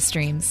Elijah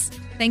Streams.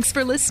 Thanks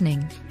for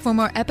listening. For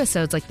more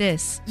episodes like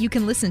this, you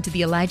can listen to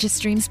the Elijah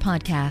Streams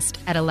podcast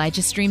at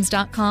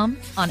ElijahStreams.com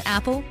on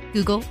Apple,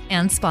 Google,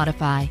 and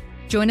Spotify.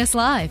 Join us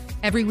live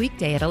every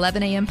weekday at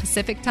 11 a.m.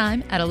 Pacific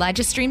Time at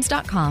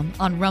ElijahStreams.com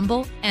on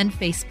Rumble and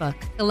Facebook.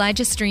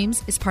 Elijah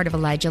Streams is part of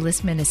Elijah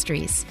List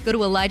Ministries. Go to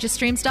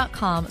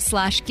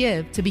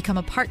ElijahStreams.com/give to become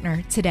a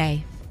partner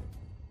today.